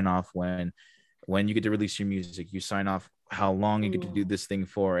 you sign off when you get to release your music, you sign off how long you get to do this thing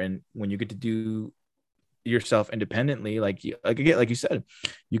for, and when you get to do yourself independently, like you said,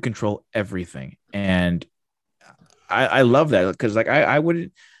 you control everything. And I love that, because like I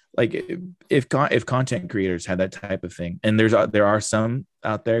wouldn't like if content creators had that type of thing, and there are some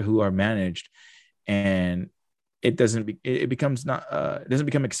out there who are managed, and it doesn't become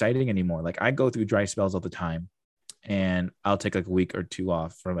exciting anymore. Like I go through dry spells all the time, and I'll take like a week or two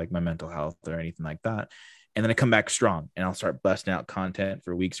off for like my mental health or anything like that. And then I come back strong, and I'll start busting out content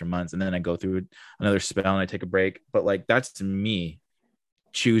for weeks or months. And then I go through another spell and I take a break. But like, that's me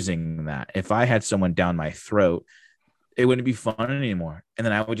choosing that. If I had someone down my throat, it wouldn't be fun anymore. And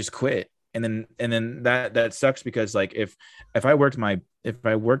then I would just quit. And then that sucks, because like if I worked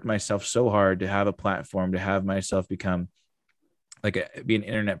myself so hard to have a platform, to have myself become be an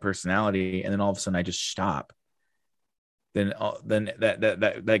internet personality, and then all of a sudden I just stop, then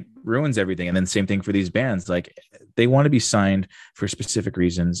that like ruins everything. And then same thing for these bands. Like they want to be signed for specific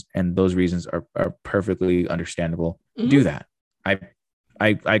reasons, and those reasons are perfectly understandable. Mm-hmm. Do that.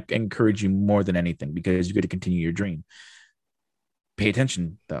 I encourage you more than anything, because you get to continue your dream. Pay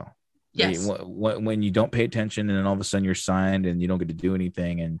attention though. Yes. When you don't pay attention, and then all of a sudden you're signed and you don't get to do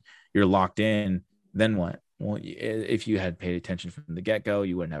anything and you're locked in, then what? Well, if you had paid attention from the get-go,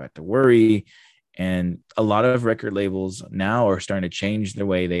 you wouldn't have to worry. And a lot of record labels now are starting to change the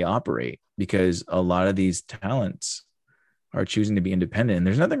way they operate, because a lot of these talents are choosing to be independent, and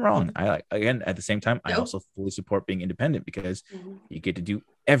there's nothing wrong. Again, at the same time, I also fully support being independent, because you get to do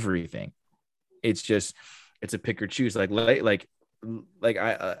everything. It's a pick or choose. Like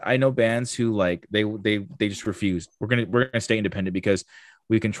I know bands who like they just refuse. We're gonna stay independent because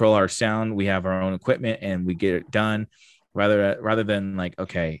we control our sound, we have our own equipment, and we get it done. Rather than like,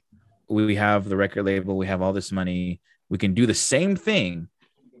 okay, we have the record label, we have all this money, we can do the same thing,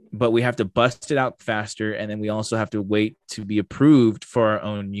 but we have to bust it out faster, and then we also have to wait to be approved for our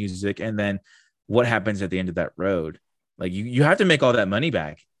own music. And then what happens at the end of that road? Like you have to make all that money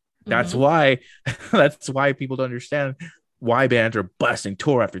back. That's why people don't understand why bands are busting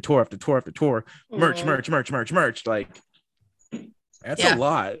tour after tour after tour after tour, merch. Like that's a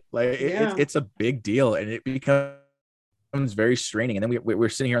lot. Like it's a big deal, and it becomes very straining. And then we're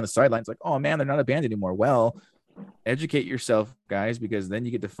sitting here on the sidelines like, oh man, they're not a band anymore. Well, educate yourself, guys, because then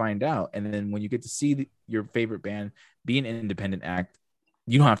you get to find out. And then when you get to see your favorite band be an independent act,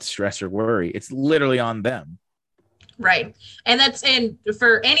 you don't have to stress or worry. It's literally on them. Right. And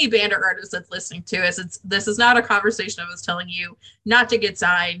for any band or artist that's listening to us, this is not a conversation of us telling you not to get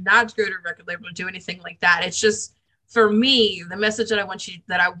signed, not to go to a record label, or do anything like that. It's just, for me, the message that I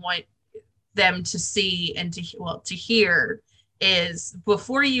want them to see and to hear is,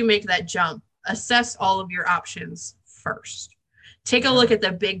 before you make that jump, assess all of your options first. Take a look at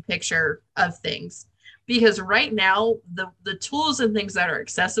the big picture of things, because right now the tools and things that are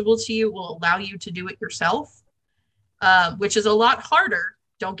accessible to you will allow you to do it yourself. Which is a lot harder.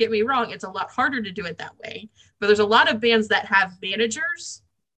 Don't get me wrong. It's a lot harder to do it that way. But there's a lot of bands that have managers,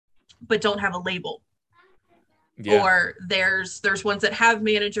 but don't have a label. Yeah. Or there's ones that have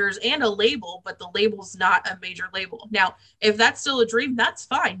managers and a label, but the label's not a major label. Now, if that's still a dream, that's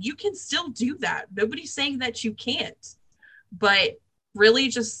fine. You can still do that. Nobody's saying that you can't. But really,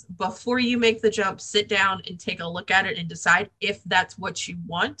 just before you make the jump, sit down and take a look at it and decide if that's what you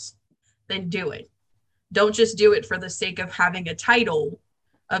want, then do it. Don't just do it for the sake of having a title,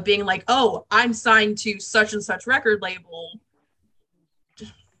 of being like, oh, I'm signed to such and such record label.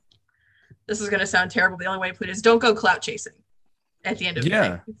 This is going to sound terrible. The only way to put it is, don't go clout chasing at the end of the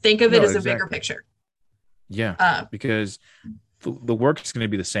day. Think of it as a bigger picture. Yeah, because the work is going to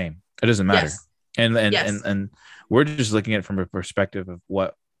be the same. It doesn't matter. Yes. And we're just looking at it from a perspective of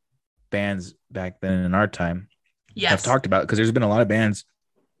what bands back then in our time have talked about, because there's been a lot of bands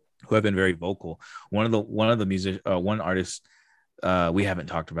who have been very vocal. One artist we haven't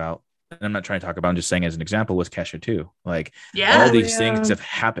talked about, and I'm not trying to talk about, I'm just saying as an example, was Kesha too. Like all Yeah. these things have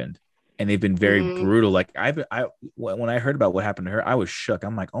happened and they've been very brutal. Like when I heard about what happened to her, I was shook.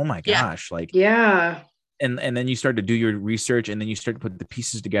 I'm like, oh my gosh. Like, yeah. And then you start to do your research, and then you start to put the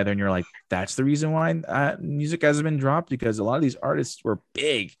pieces together, and you're like, that's the reason why music hasn't been dropped, because a lot of these artists were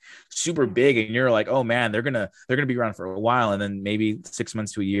big, super big, and you're like, oh man, they're gonna be around for a while, and then maybe 6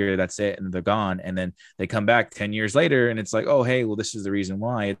 months to a year, that's it, and they're gone, and then they come back 10 years later, and it's like, oh hey, well this is the reason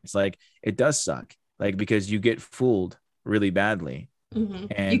why. It's like, it does suck, like, because you get fooled really badly,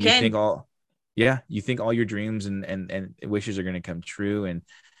 and you think all your dreams and wishes are gonna come true, and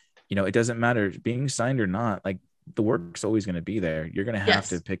it doesn't matter being signed or not. Like, the work's always going to be there. You're going to have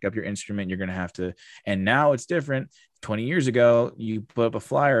to pick up your instrument. You're going to have to, and now it's different. 20 years ago, you put up a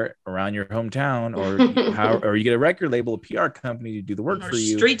flyer around your hometown, or you get a record label, a PR company to do the work for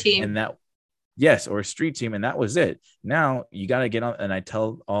you. Street team. And that, or a street team. And that was it. Now you got to get on. And I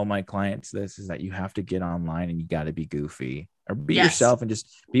tell all my clients this, is that you have to get online and you got to be goofy, or be yourself and just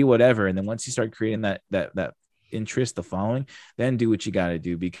be whatever. And then once you start creating that interest, the following, then do what you got to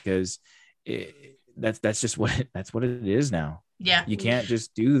do, because that's just what it is now. You can't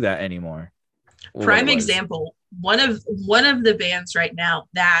just do that anymore. Prime example, one of the bands right now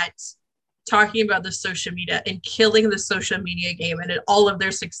that's talking about the social media and killing the social media game and all of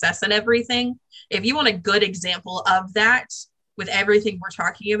their success and everything. If you want a good example of that with everything we're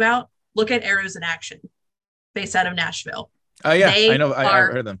talking about, look at Arrows in Action, based out of Nashville. Oh yeah, I know, I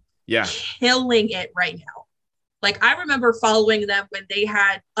heard them. Yeah, killing it right now. Like, I remember following them when they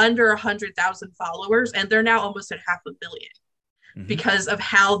had under 100,000 followers, and they're now almost at 500,000 because of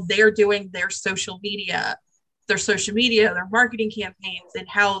how they're doing their social media, their marketing campaigns, and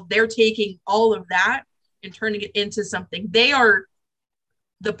how they're taking all of that and turning it into something. They are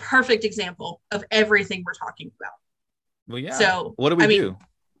the perfect example of everything we're talking about. Well, yeah. So what do we do?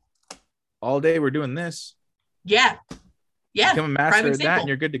 All day we're doing this. Yeah. Become a master of that, and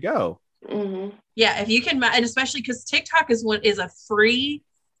you're good to go. Yeah, if you can, and especially because TikTok is a free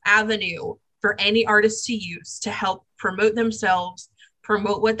avenue for any artist to use to help promote themselves,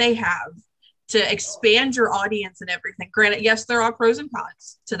 promote what they have, to expand your audience and everything. Granted, yes, there are pros and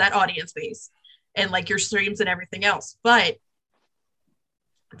cons to that audience base and like your streams and everything else, but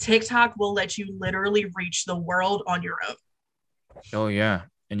TikTok will let you literally reach the world on your own. Oh yeah,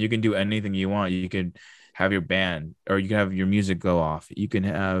 and you can do anything you want. You can have your band, or you can have your music go off. You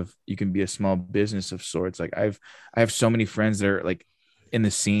can be a small business of sorts. Like I have so many friends that are like in the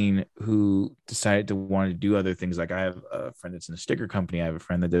scene who decided to want to do other things. Like I have a friend that's in a sticker company. I have a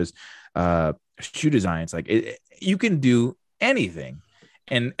friend that does shoe designs. Like you can do anything.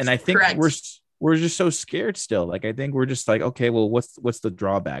 And I think we're just so scared still. Like, I think we're just like, okay, well, what's the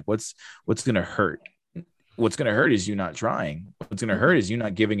drawback? What's going to hurt? What's going to hurt is you not trying. What's going to hurt is you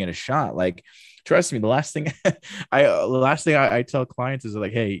not giving it a shot. Like, trust me, the last thing I tell clients is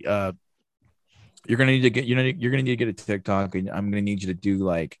like, hey, you're going to need to get a TikTok, and I'm going to need you to do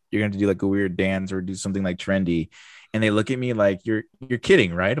like, you're going to do like a weird dance or do something like trendy. And they look at me like, you're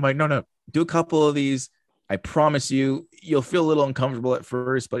kidding, right? I'm like, no, do a couple of these. I promise you'll feel a little uncomfortable at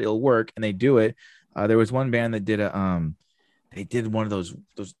first, but it'll work. And they do it. There was one band that did they did one of those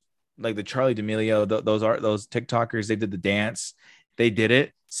like the Charlie D'Amelio, those TikTokers. They did the dance. They did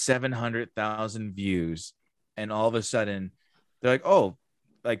it, 700,000 views, and all of a sudden, they're like, oh,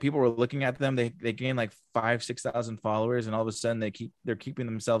 like people were looking at them. They gained like 5,000-6,000 followers, and all of a sudden they're keeping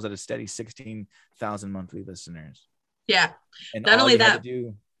themselves at a steady 16,000 monthly listeners. Yeah, and not only that.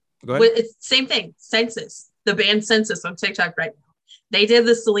 Go ahead. It's the same thing. Census, the band Census on TikTok right now. They did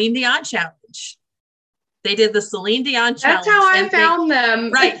the Celine Dion challenge. That's how I found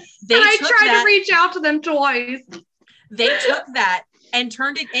them. Right. I tried to reach out to them twice. They took that and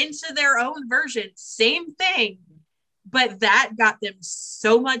turned it into their own version. Same thing. But that got them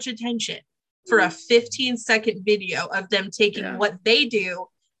so much attention for a 15-second video of them taking what they do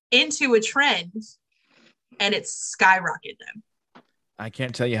into a trend, and it skyrocketed them. I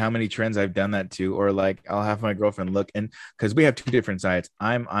can't tell you how many trends I've done that to, or like I'll have my girlfriend look, and because we have two different sites.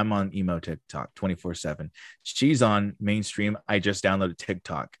 I'm on emo TikTok 24/7. She's on mainstream. I just downloaded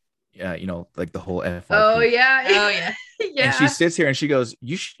TikTok. Like the whole FYP. Oh yeah. Yeah. And she sits here and she goes,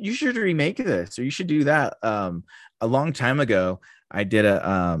 you should remake this, or you should do that. A long time ago, I did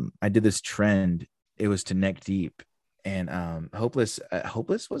this trend. It was to Neck Deep and Hopeless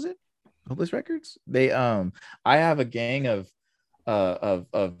was it? Hopeless Records. They I have a gang of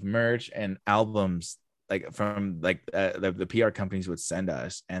merch and albums like from like the PR companies would send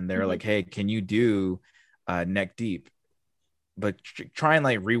us, and they're like, hey, can you do Neck Deep, but try and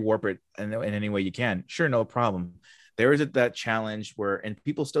like rewarp it in any way you can. Sure, no problem. There is that challenge where, and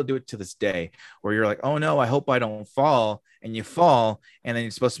people still do it to this day, where you're like, oh no, I hope I don't fall, and you fall, and then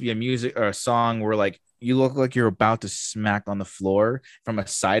it's supposed to be a music or a song where like you look like you're about to smack on the floor from a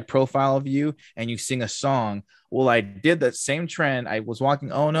side profile view, and you sing a song. Well, I did that same trend. I was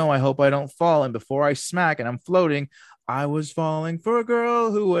walking, oh no, I hope I don't fall, and before I smack and I'm floating, I was falling for a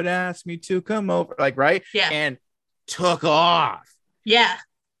girl who would ask me to come over, like, right? Yeah. And took off. Yeah.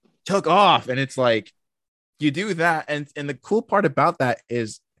 Took off. And it's like, you do that. And the cool part about that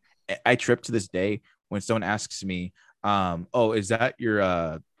is I trip to this day when someone asks me, oh, is that your,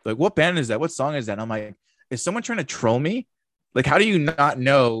 like, what band is that? What song is that? And I'm like, is someone trying to troll me? Like, how do you not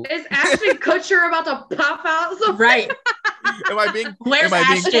know? Is Ashton Kutcher about to pop out? Right. Am I being, Where's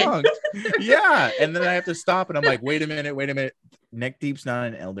Ashton? being wrong? Yeah. And then I have to stop and I'm like, wait a minute. Neck Deep's not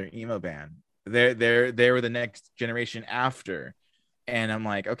an Elder Emo band. They were the next generation after. And I'm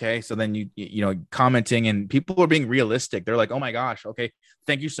like, okay. So then you know, commenting, and people are being realistic. They're like, oh my gosh, okay,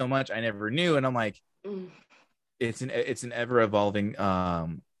 thank you so much. I never knew. And I'm like, it's an ever evolving,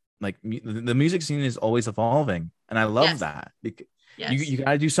 like the music scene is always evolving. And I love that. Because you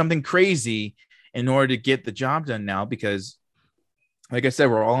got to do something crazy in order to get the job done now, because like I said,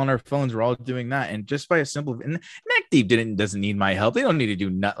 we're all on our phones. We're all doing that. And just by a simple, and Neck Deep doesn't need my help. They don't need to do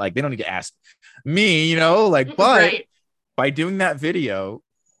like, they don't need to ask me, you know, like, but by doing that video,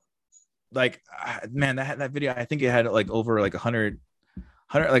 like, man, that video, I think it had like over like 100,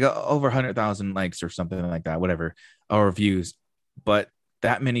 like over 100,000 likes or something like that, whatever, or views. But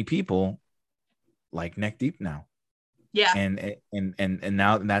that many people like Neck Deep now. Yeah. And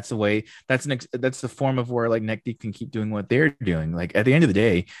now that's the way, that's the form of where like Neck Deep can keep doing what they're doing. Like at the end of the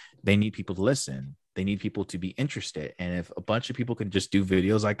day, they need people to listen. They need people to be interested. And if a bunch of people can just do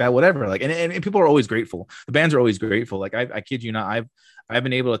videos like that, whatever, like, and people are always grateful. The bands are always grateful. Like I kid you not, I've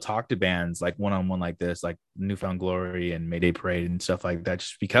been able to talk to bands like one-on-one like this, like Newfound Glory and Mayday Parade and stuff like that,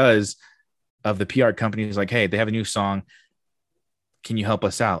 just because of the PR companies. Like, hey, they have a new song. Can you help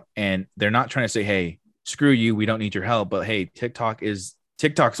us out? And they're not trying to say, hey, screw you, we don't need your help. But hey, TikTok's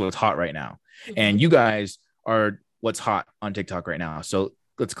what's hot right now. Mm-hmm. And you guys are what's hot on TikTok right now. So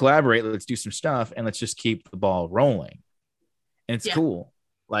let's collaborate, let's do some stuff, and let's just keep the ball rolling. And it's cool.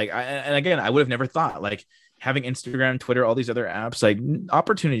 Like, and again, I would have never thought, like, having Instagram, Twitter, all these other apps, like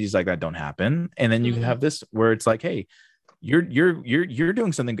opportunities like that don't happen. And then you have this where it's like, hey, you're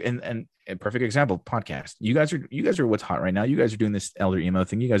doing something. And a perfect example, podcast. You guys are what's hot right now. You guys are doing this Elder Emo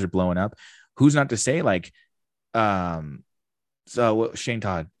thing. You guys are blowing up. Who's not to say, like, so Shane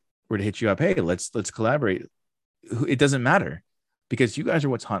Todd were to hit you up, hey, let's collaborate. It doesn't matter, because you guys are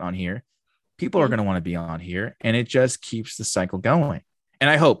what's hot on here. People are going to want to be on here, and it just keeps the cycle going. And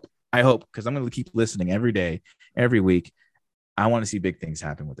I hope, because I'm going to keep listening every day, every week. I want to see big things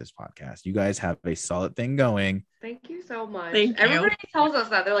happen with this podcast. You guys have a solid thing going. Thank you so much. Everybody tells us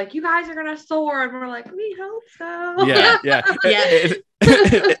that. They're like, you guys are going to soar. And we're like, we hope so. Yeah.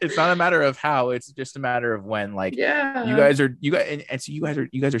 It's not a matter of how, it's just a matter of when. Like, you guys are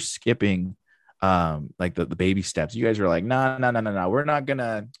skipping like the baby steps. You guys are like, no, we're not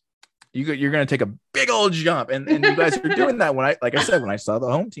gonna, you're gonna take a big old jump, and you guys are doing that. When I saw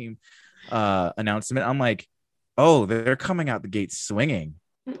the home team announcement, I'm like, oh, they're coming out the gate swinging.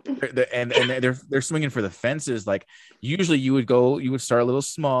 And they're swinging for the fences. Like, usually you would start a little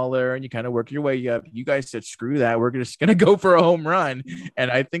smaller and you kind of work your way up. You guys said, screw that, we're just gonna go for a home run.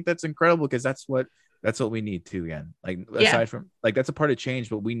 And I think that's incredible, because that's what we need too. Again, like, aside from, like, that's a part of change,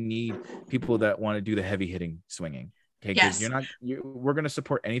 but we need people that want to do the heavy hitting swinging. Okay, because we're going to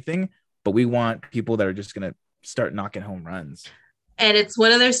support anything, but we want people that are just going to start knocking home runs. And it's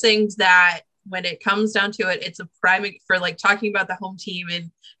one of those things that, when it comes down to it, it's a prime for, like, talking about the home team and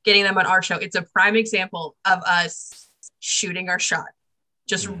getting them on our show. It's a prime example of us shooting our shot,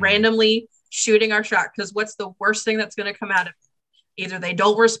 just randomly shooting our shot. Because what's the worst thing that's going to come out of it? Either they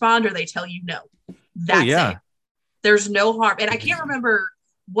don't respond or they tell you no. That's it. There's no harm. And I can't remember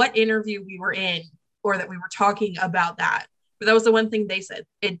what interview we were in, or that we were talking about that, but that was the one thing they said.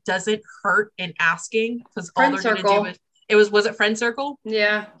 It doesn't hurt in asking, because all they're going to do is, was it Friend Circle?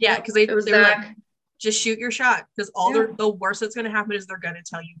 Yeah. Because they were like, just shoot your shot, because the worst that's going to happen is they're going to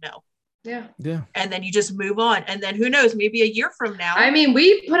tell you no. Yeah. And then you just move on. And then who knows, maybe a year from now. I mean,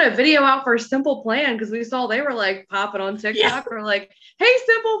 we put a video out for Simple Plan because we saw they were like popping on TikTok. Yeah. We're like, hey,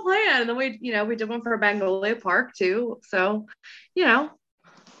 Simple Plan. And then we did one for Magnolia Park too. So,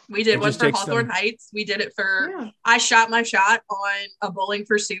 we did one for Hawthorne Heights. We did it for, I shot my shot on a Bowling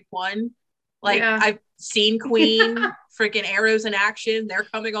for Soup one. Like, I've seen Queen, freaking Arrows in action. They're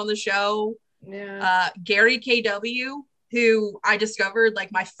coming on the show. Yeah. Gary KW who I discovered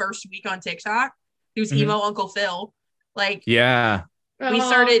like my first week on TikTok. He was Emo Uncle Phil. Like, yeah,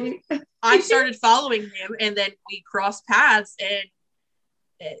 I started following him, and then we crossed paths,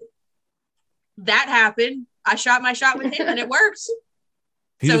 and that happened. I shot my shot with him, and it worked.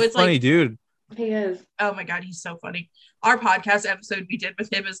 He's a funny dude. He is. Oh my God, he's so funny. Our podcast episode we did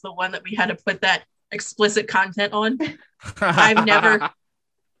with him is the one that we had to put that explicit content on. I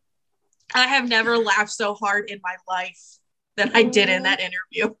have never laughed so hard in my life than I did in that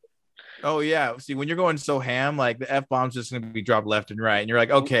interview. Oh yeah. See, when you're going so ham, like the F-bomb's just gonna be dropped left and right. And you're like,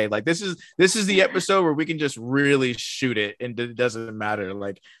 okay, like this is the episode where we can just really shoot it and it doesn't matter.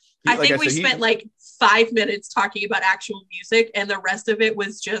 Like I think we spent like 5 minutes talking about actual music, and the rest of it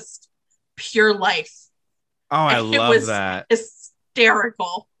was just pure life. Oh, I love that.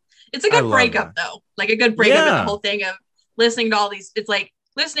 Hysterical. It's a good breakup though. Like a good breakup in the whole thing of listening to all these. It's like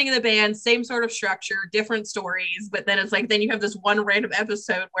listening to the band, same sort of structure, different stories, but then it's like then you have this one random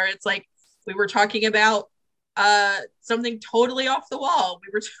episode where it's like we were talking about something totally off the wall.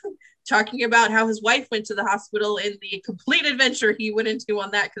 We were talking about how his wife went to the hospital and the complete adventure he went into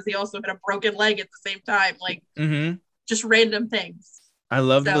on that because he also had a broken leg at the same time. Like just random things. I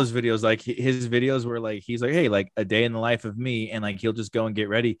love those videos. Like his videos were like, he's like, hey, like a day in the life of me. And like, he'll just go and get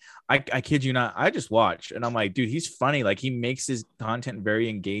ready. I kid you not. I just watch and I'm like, dude, he's funny. Like he makes his content very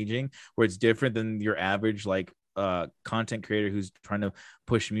engaging where it's different than your average, like content creator who's trying to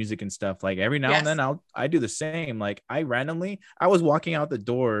push music and stuff. Like every now and then I do the same. Like I was walking out the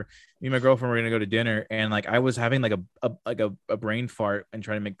door, me and my girlfriend were gonna go to dinner, and like I was having like a brain fart and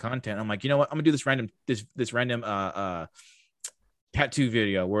trying to make content. I'm like, you know what, I'm gonna do this random tattoo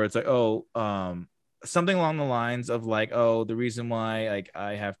video where it's like something along the lines of like, oh, the reason why like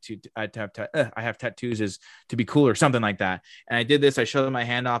I have tattoos is to be cool or something like that. And I did this. I showed my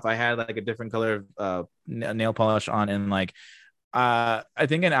hand off. I had like a different color of nail polish on, and like I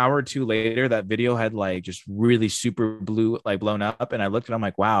think an hour or two later, that video had like just really super blue, like blown up. And I looked and I'm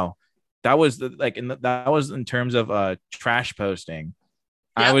like, wow, that was that was in terms of trash posting.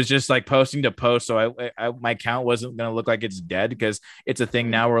 Yep. I was just like posting to post, so I my account wasn't gonna look like it's dead, because it's a thing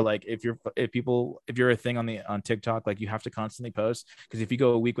now where like if you're a thing on TikTok, like you have to constantly post, because if you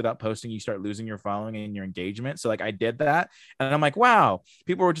go a week without posting, you start losing your following and your engagement. So like I did that, and I'm like, wow,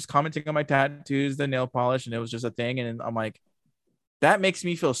 people were just commenting on my tattoos, the nail polish, and it was just a thing. And I'm like, that makes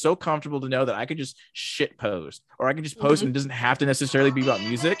me feel so comfortable to know that I could just shit post, or I can just post and it doesn't have to necessarily be about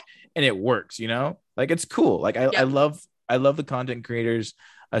music, and it works, you know? Like it's cool. Like I love the content creators,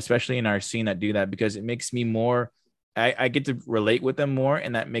 especially in our scene, that do that, because it makes me more, I get to relate with them more,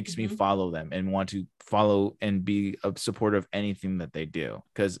 and that makes me follow them and want to follow and be a supporter of anything that they do,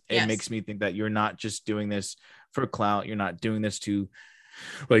 because it makes me think that you're not just doing this for clout. You're not doing this to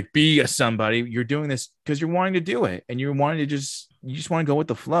like be a somebody. You're doing this because you're wanting to do it, and you're wanting to you just want to go with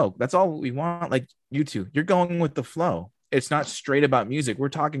the flow. That's all we want. Like you two, you're going with the flow. It's not straight about music. We're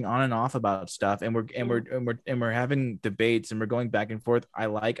talking on and off about stuff, and we're having debates, and we're going back and forth.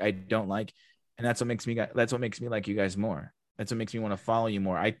 I don't like, and that's what makes me like you guys more. That's what makes me want to follow you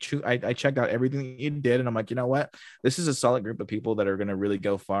more. I checked out everything you did, and I'm like, you know what? This is a solid group of people that are going to really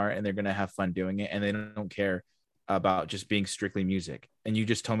go far, and they're going to have fun doing it, and they don't care about just being strictly music. And you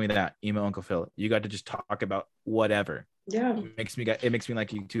just told me that, Emo Uncle Phil, you got to just talk about whatever. Yeah, it makes me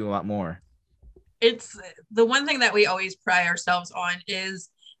like you two a lot more. It's the one thing that we always pride ourselves on is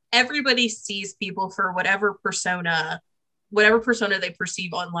everybody sees people for whatever persona they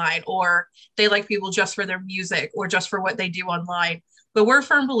perceive online, or they like people just for their music or just for what they do online. But we're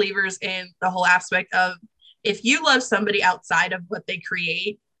firm believers in the whole aspect of, if you love somebody outside of what they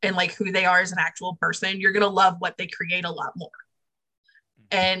create and like who they are as an actual person, you're going to love what they create a lot more.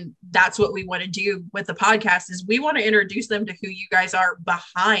 And that's what we want to do with the podcast, is we want to introduce them to who you guys are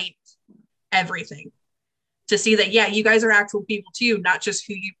behind everything, to see that you guys are actual people too, not just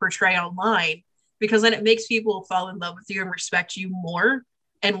who you portray online, because then it makes people fall in love with you and respect you more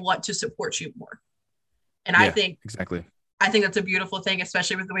and want to support you more. And I think that's a beautiful thing,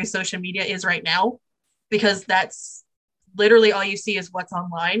 especially with the way social media is right now, because that's literally all you see is what's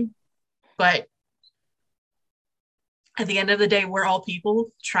online. But at the end of the day, we're all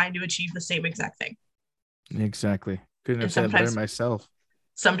people trying to achieve the same exact thing. Exactly. Couldn't have said it better myself.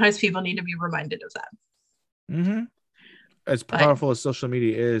 Sometimes people need to be reminded of that. As powerful as social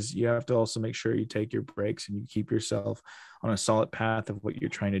media is, you have to also make sure you take your breaks and you keep yourself on a solid path of what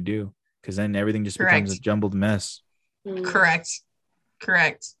you're trying to do, because then everything just becomes a jumbled mess. Correct.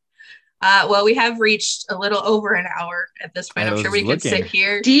 Well, we have reached a little over an hour at this point. I'm sure we could sit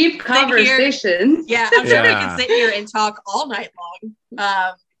here. Deep conversations. Yeah, I'm sure we could sit here and talk all night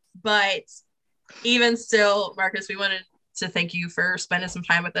long. But even still, Marcus, we want to to thank you for spending some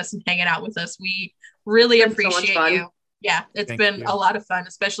time with us and hanging out with us. We really appreciate you. Yeah, it's been a lot of fun,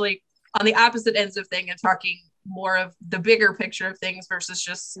 especially on the opposite ends of things and talking more of the bigger picture of things versus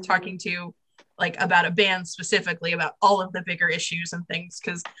just talking to like about a band specifically, about all of the bigger issues and things.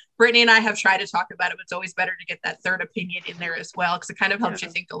 Because Brittany and I have tried to talk about it, but it's always better to get that third opinion in there as well, because it kind of helps you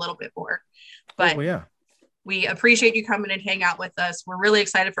think a little bit more. But we appreciate you coming and hang out with us. We're really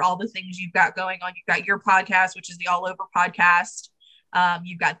excited for all the things you've got going on. You've got your podcast, which is the All Over podcast.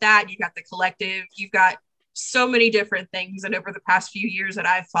 You've got that. You've got the collective. You've got so many different things. And over the past few years that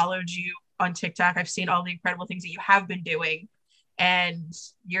I've followed you on TikTok, I've seen all the incredible things that you have been doing, and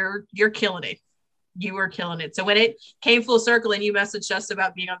you're killing it. You were killing it. So when it came full circle and you messaged us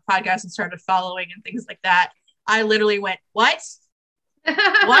about being on the podcast and started following and things like that, I literally went, what?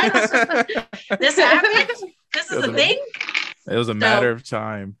 What? This happened? This is a thing? It was a matter of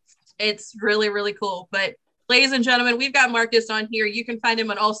time. It's really, really cool. But ladies and gentlemen, we've got Marcus on here. You can find him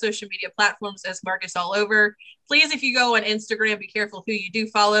on all social media platforms as MarcusAllOver. Please, if you go on Instagram, be careful who you do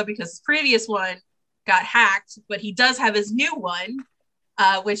follow, because his previous one got hacked, but he does have his new one,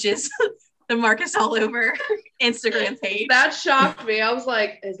 which is the MarcusAllOver Instagram page. That shocked me. I was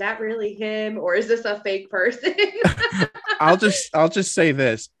like, is that really him, or is this a fake person? I'll just say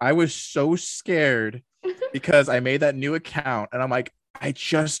this. I was so scared because I made that new account and I'm like, I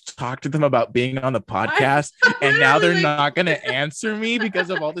just talked to them about being on the podcast and now they're not going to answer me because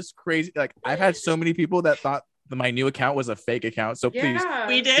of all this crazy. Like, I've had so many people that thought that my new account was a fake account. So please,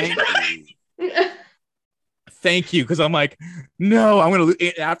 we did. Thank you. Cause I'm like, no, I'm going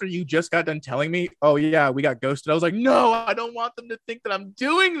to, after you just got done telling me, oh yeah, we got ghosted. I was like, no, I don't want them to think that I'm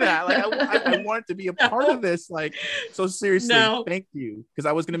doing that. Like I want to be a part of this. Like, so seriously, thank you. Cause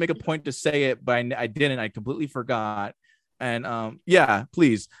I was going to make a point to say it, but I didn't, I completely forgot. And yeah,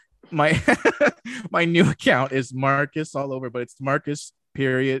 please. My new account is MarcusAllOver, but it's Marcus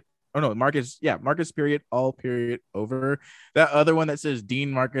period. Oh no, Marcus period, all period over. That other one that says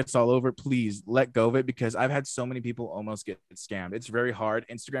Dean MarcusAllOver, please let go of it, because I've had so many people almost get scammed. It's very hard.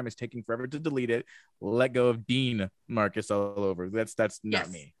 Instagram is taking forever to delete it. Let go of Dean MarcusAllOver. That's not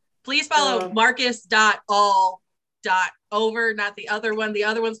me. Please follow Marcus.all.over, not the other one. The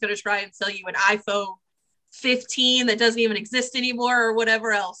other one's going to try and sell you an iPhone 15 that doesn't even exist anymore, or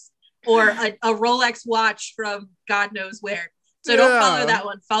whatever else, or a Rolex watch from God knows where. So don't follow that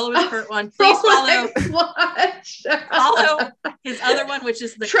one. Follow his current one. Please follow his other one, which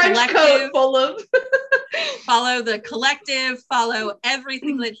is the trench collective. Coat full of. Follow the collective. Follow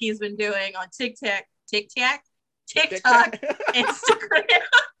everything that he's been doing on TikTok, Instagram,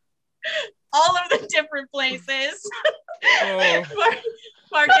 all of the different places.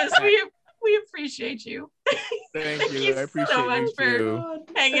 Marcus, we appreciate you. Thank you. I appreciate so much for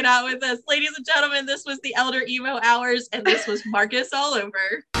hanging out with us. Ladies and gentlemen, this was the Elder Emo Hours, and this was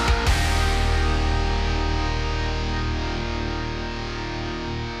MarcusAllOver.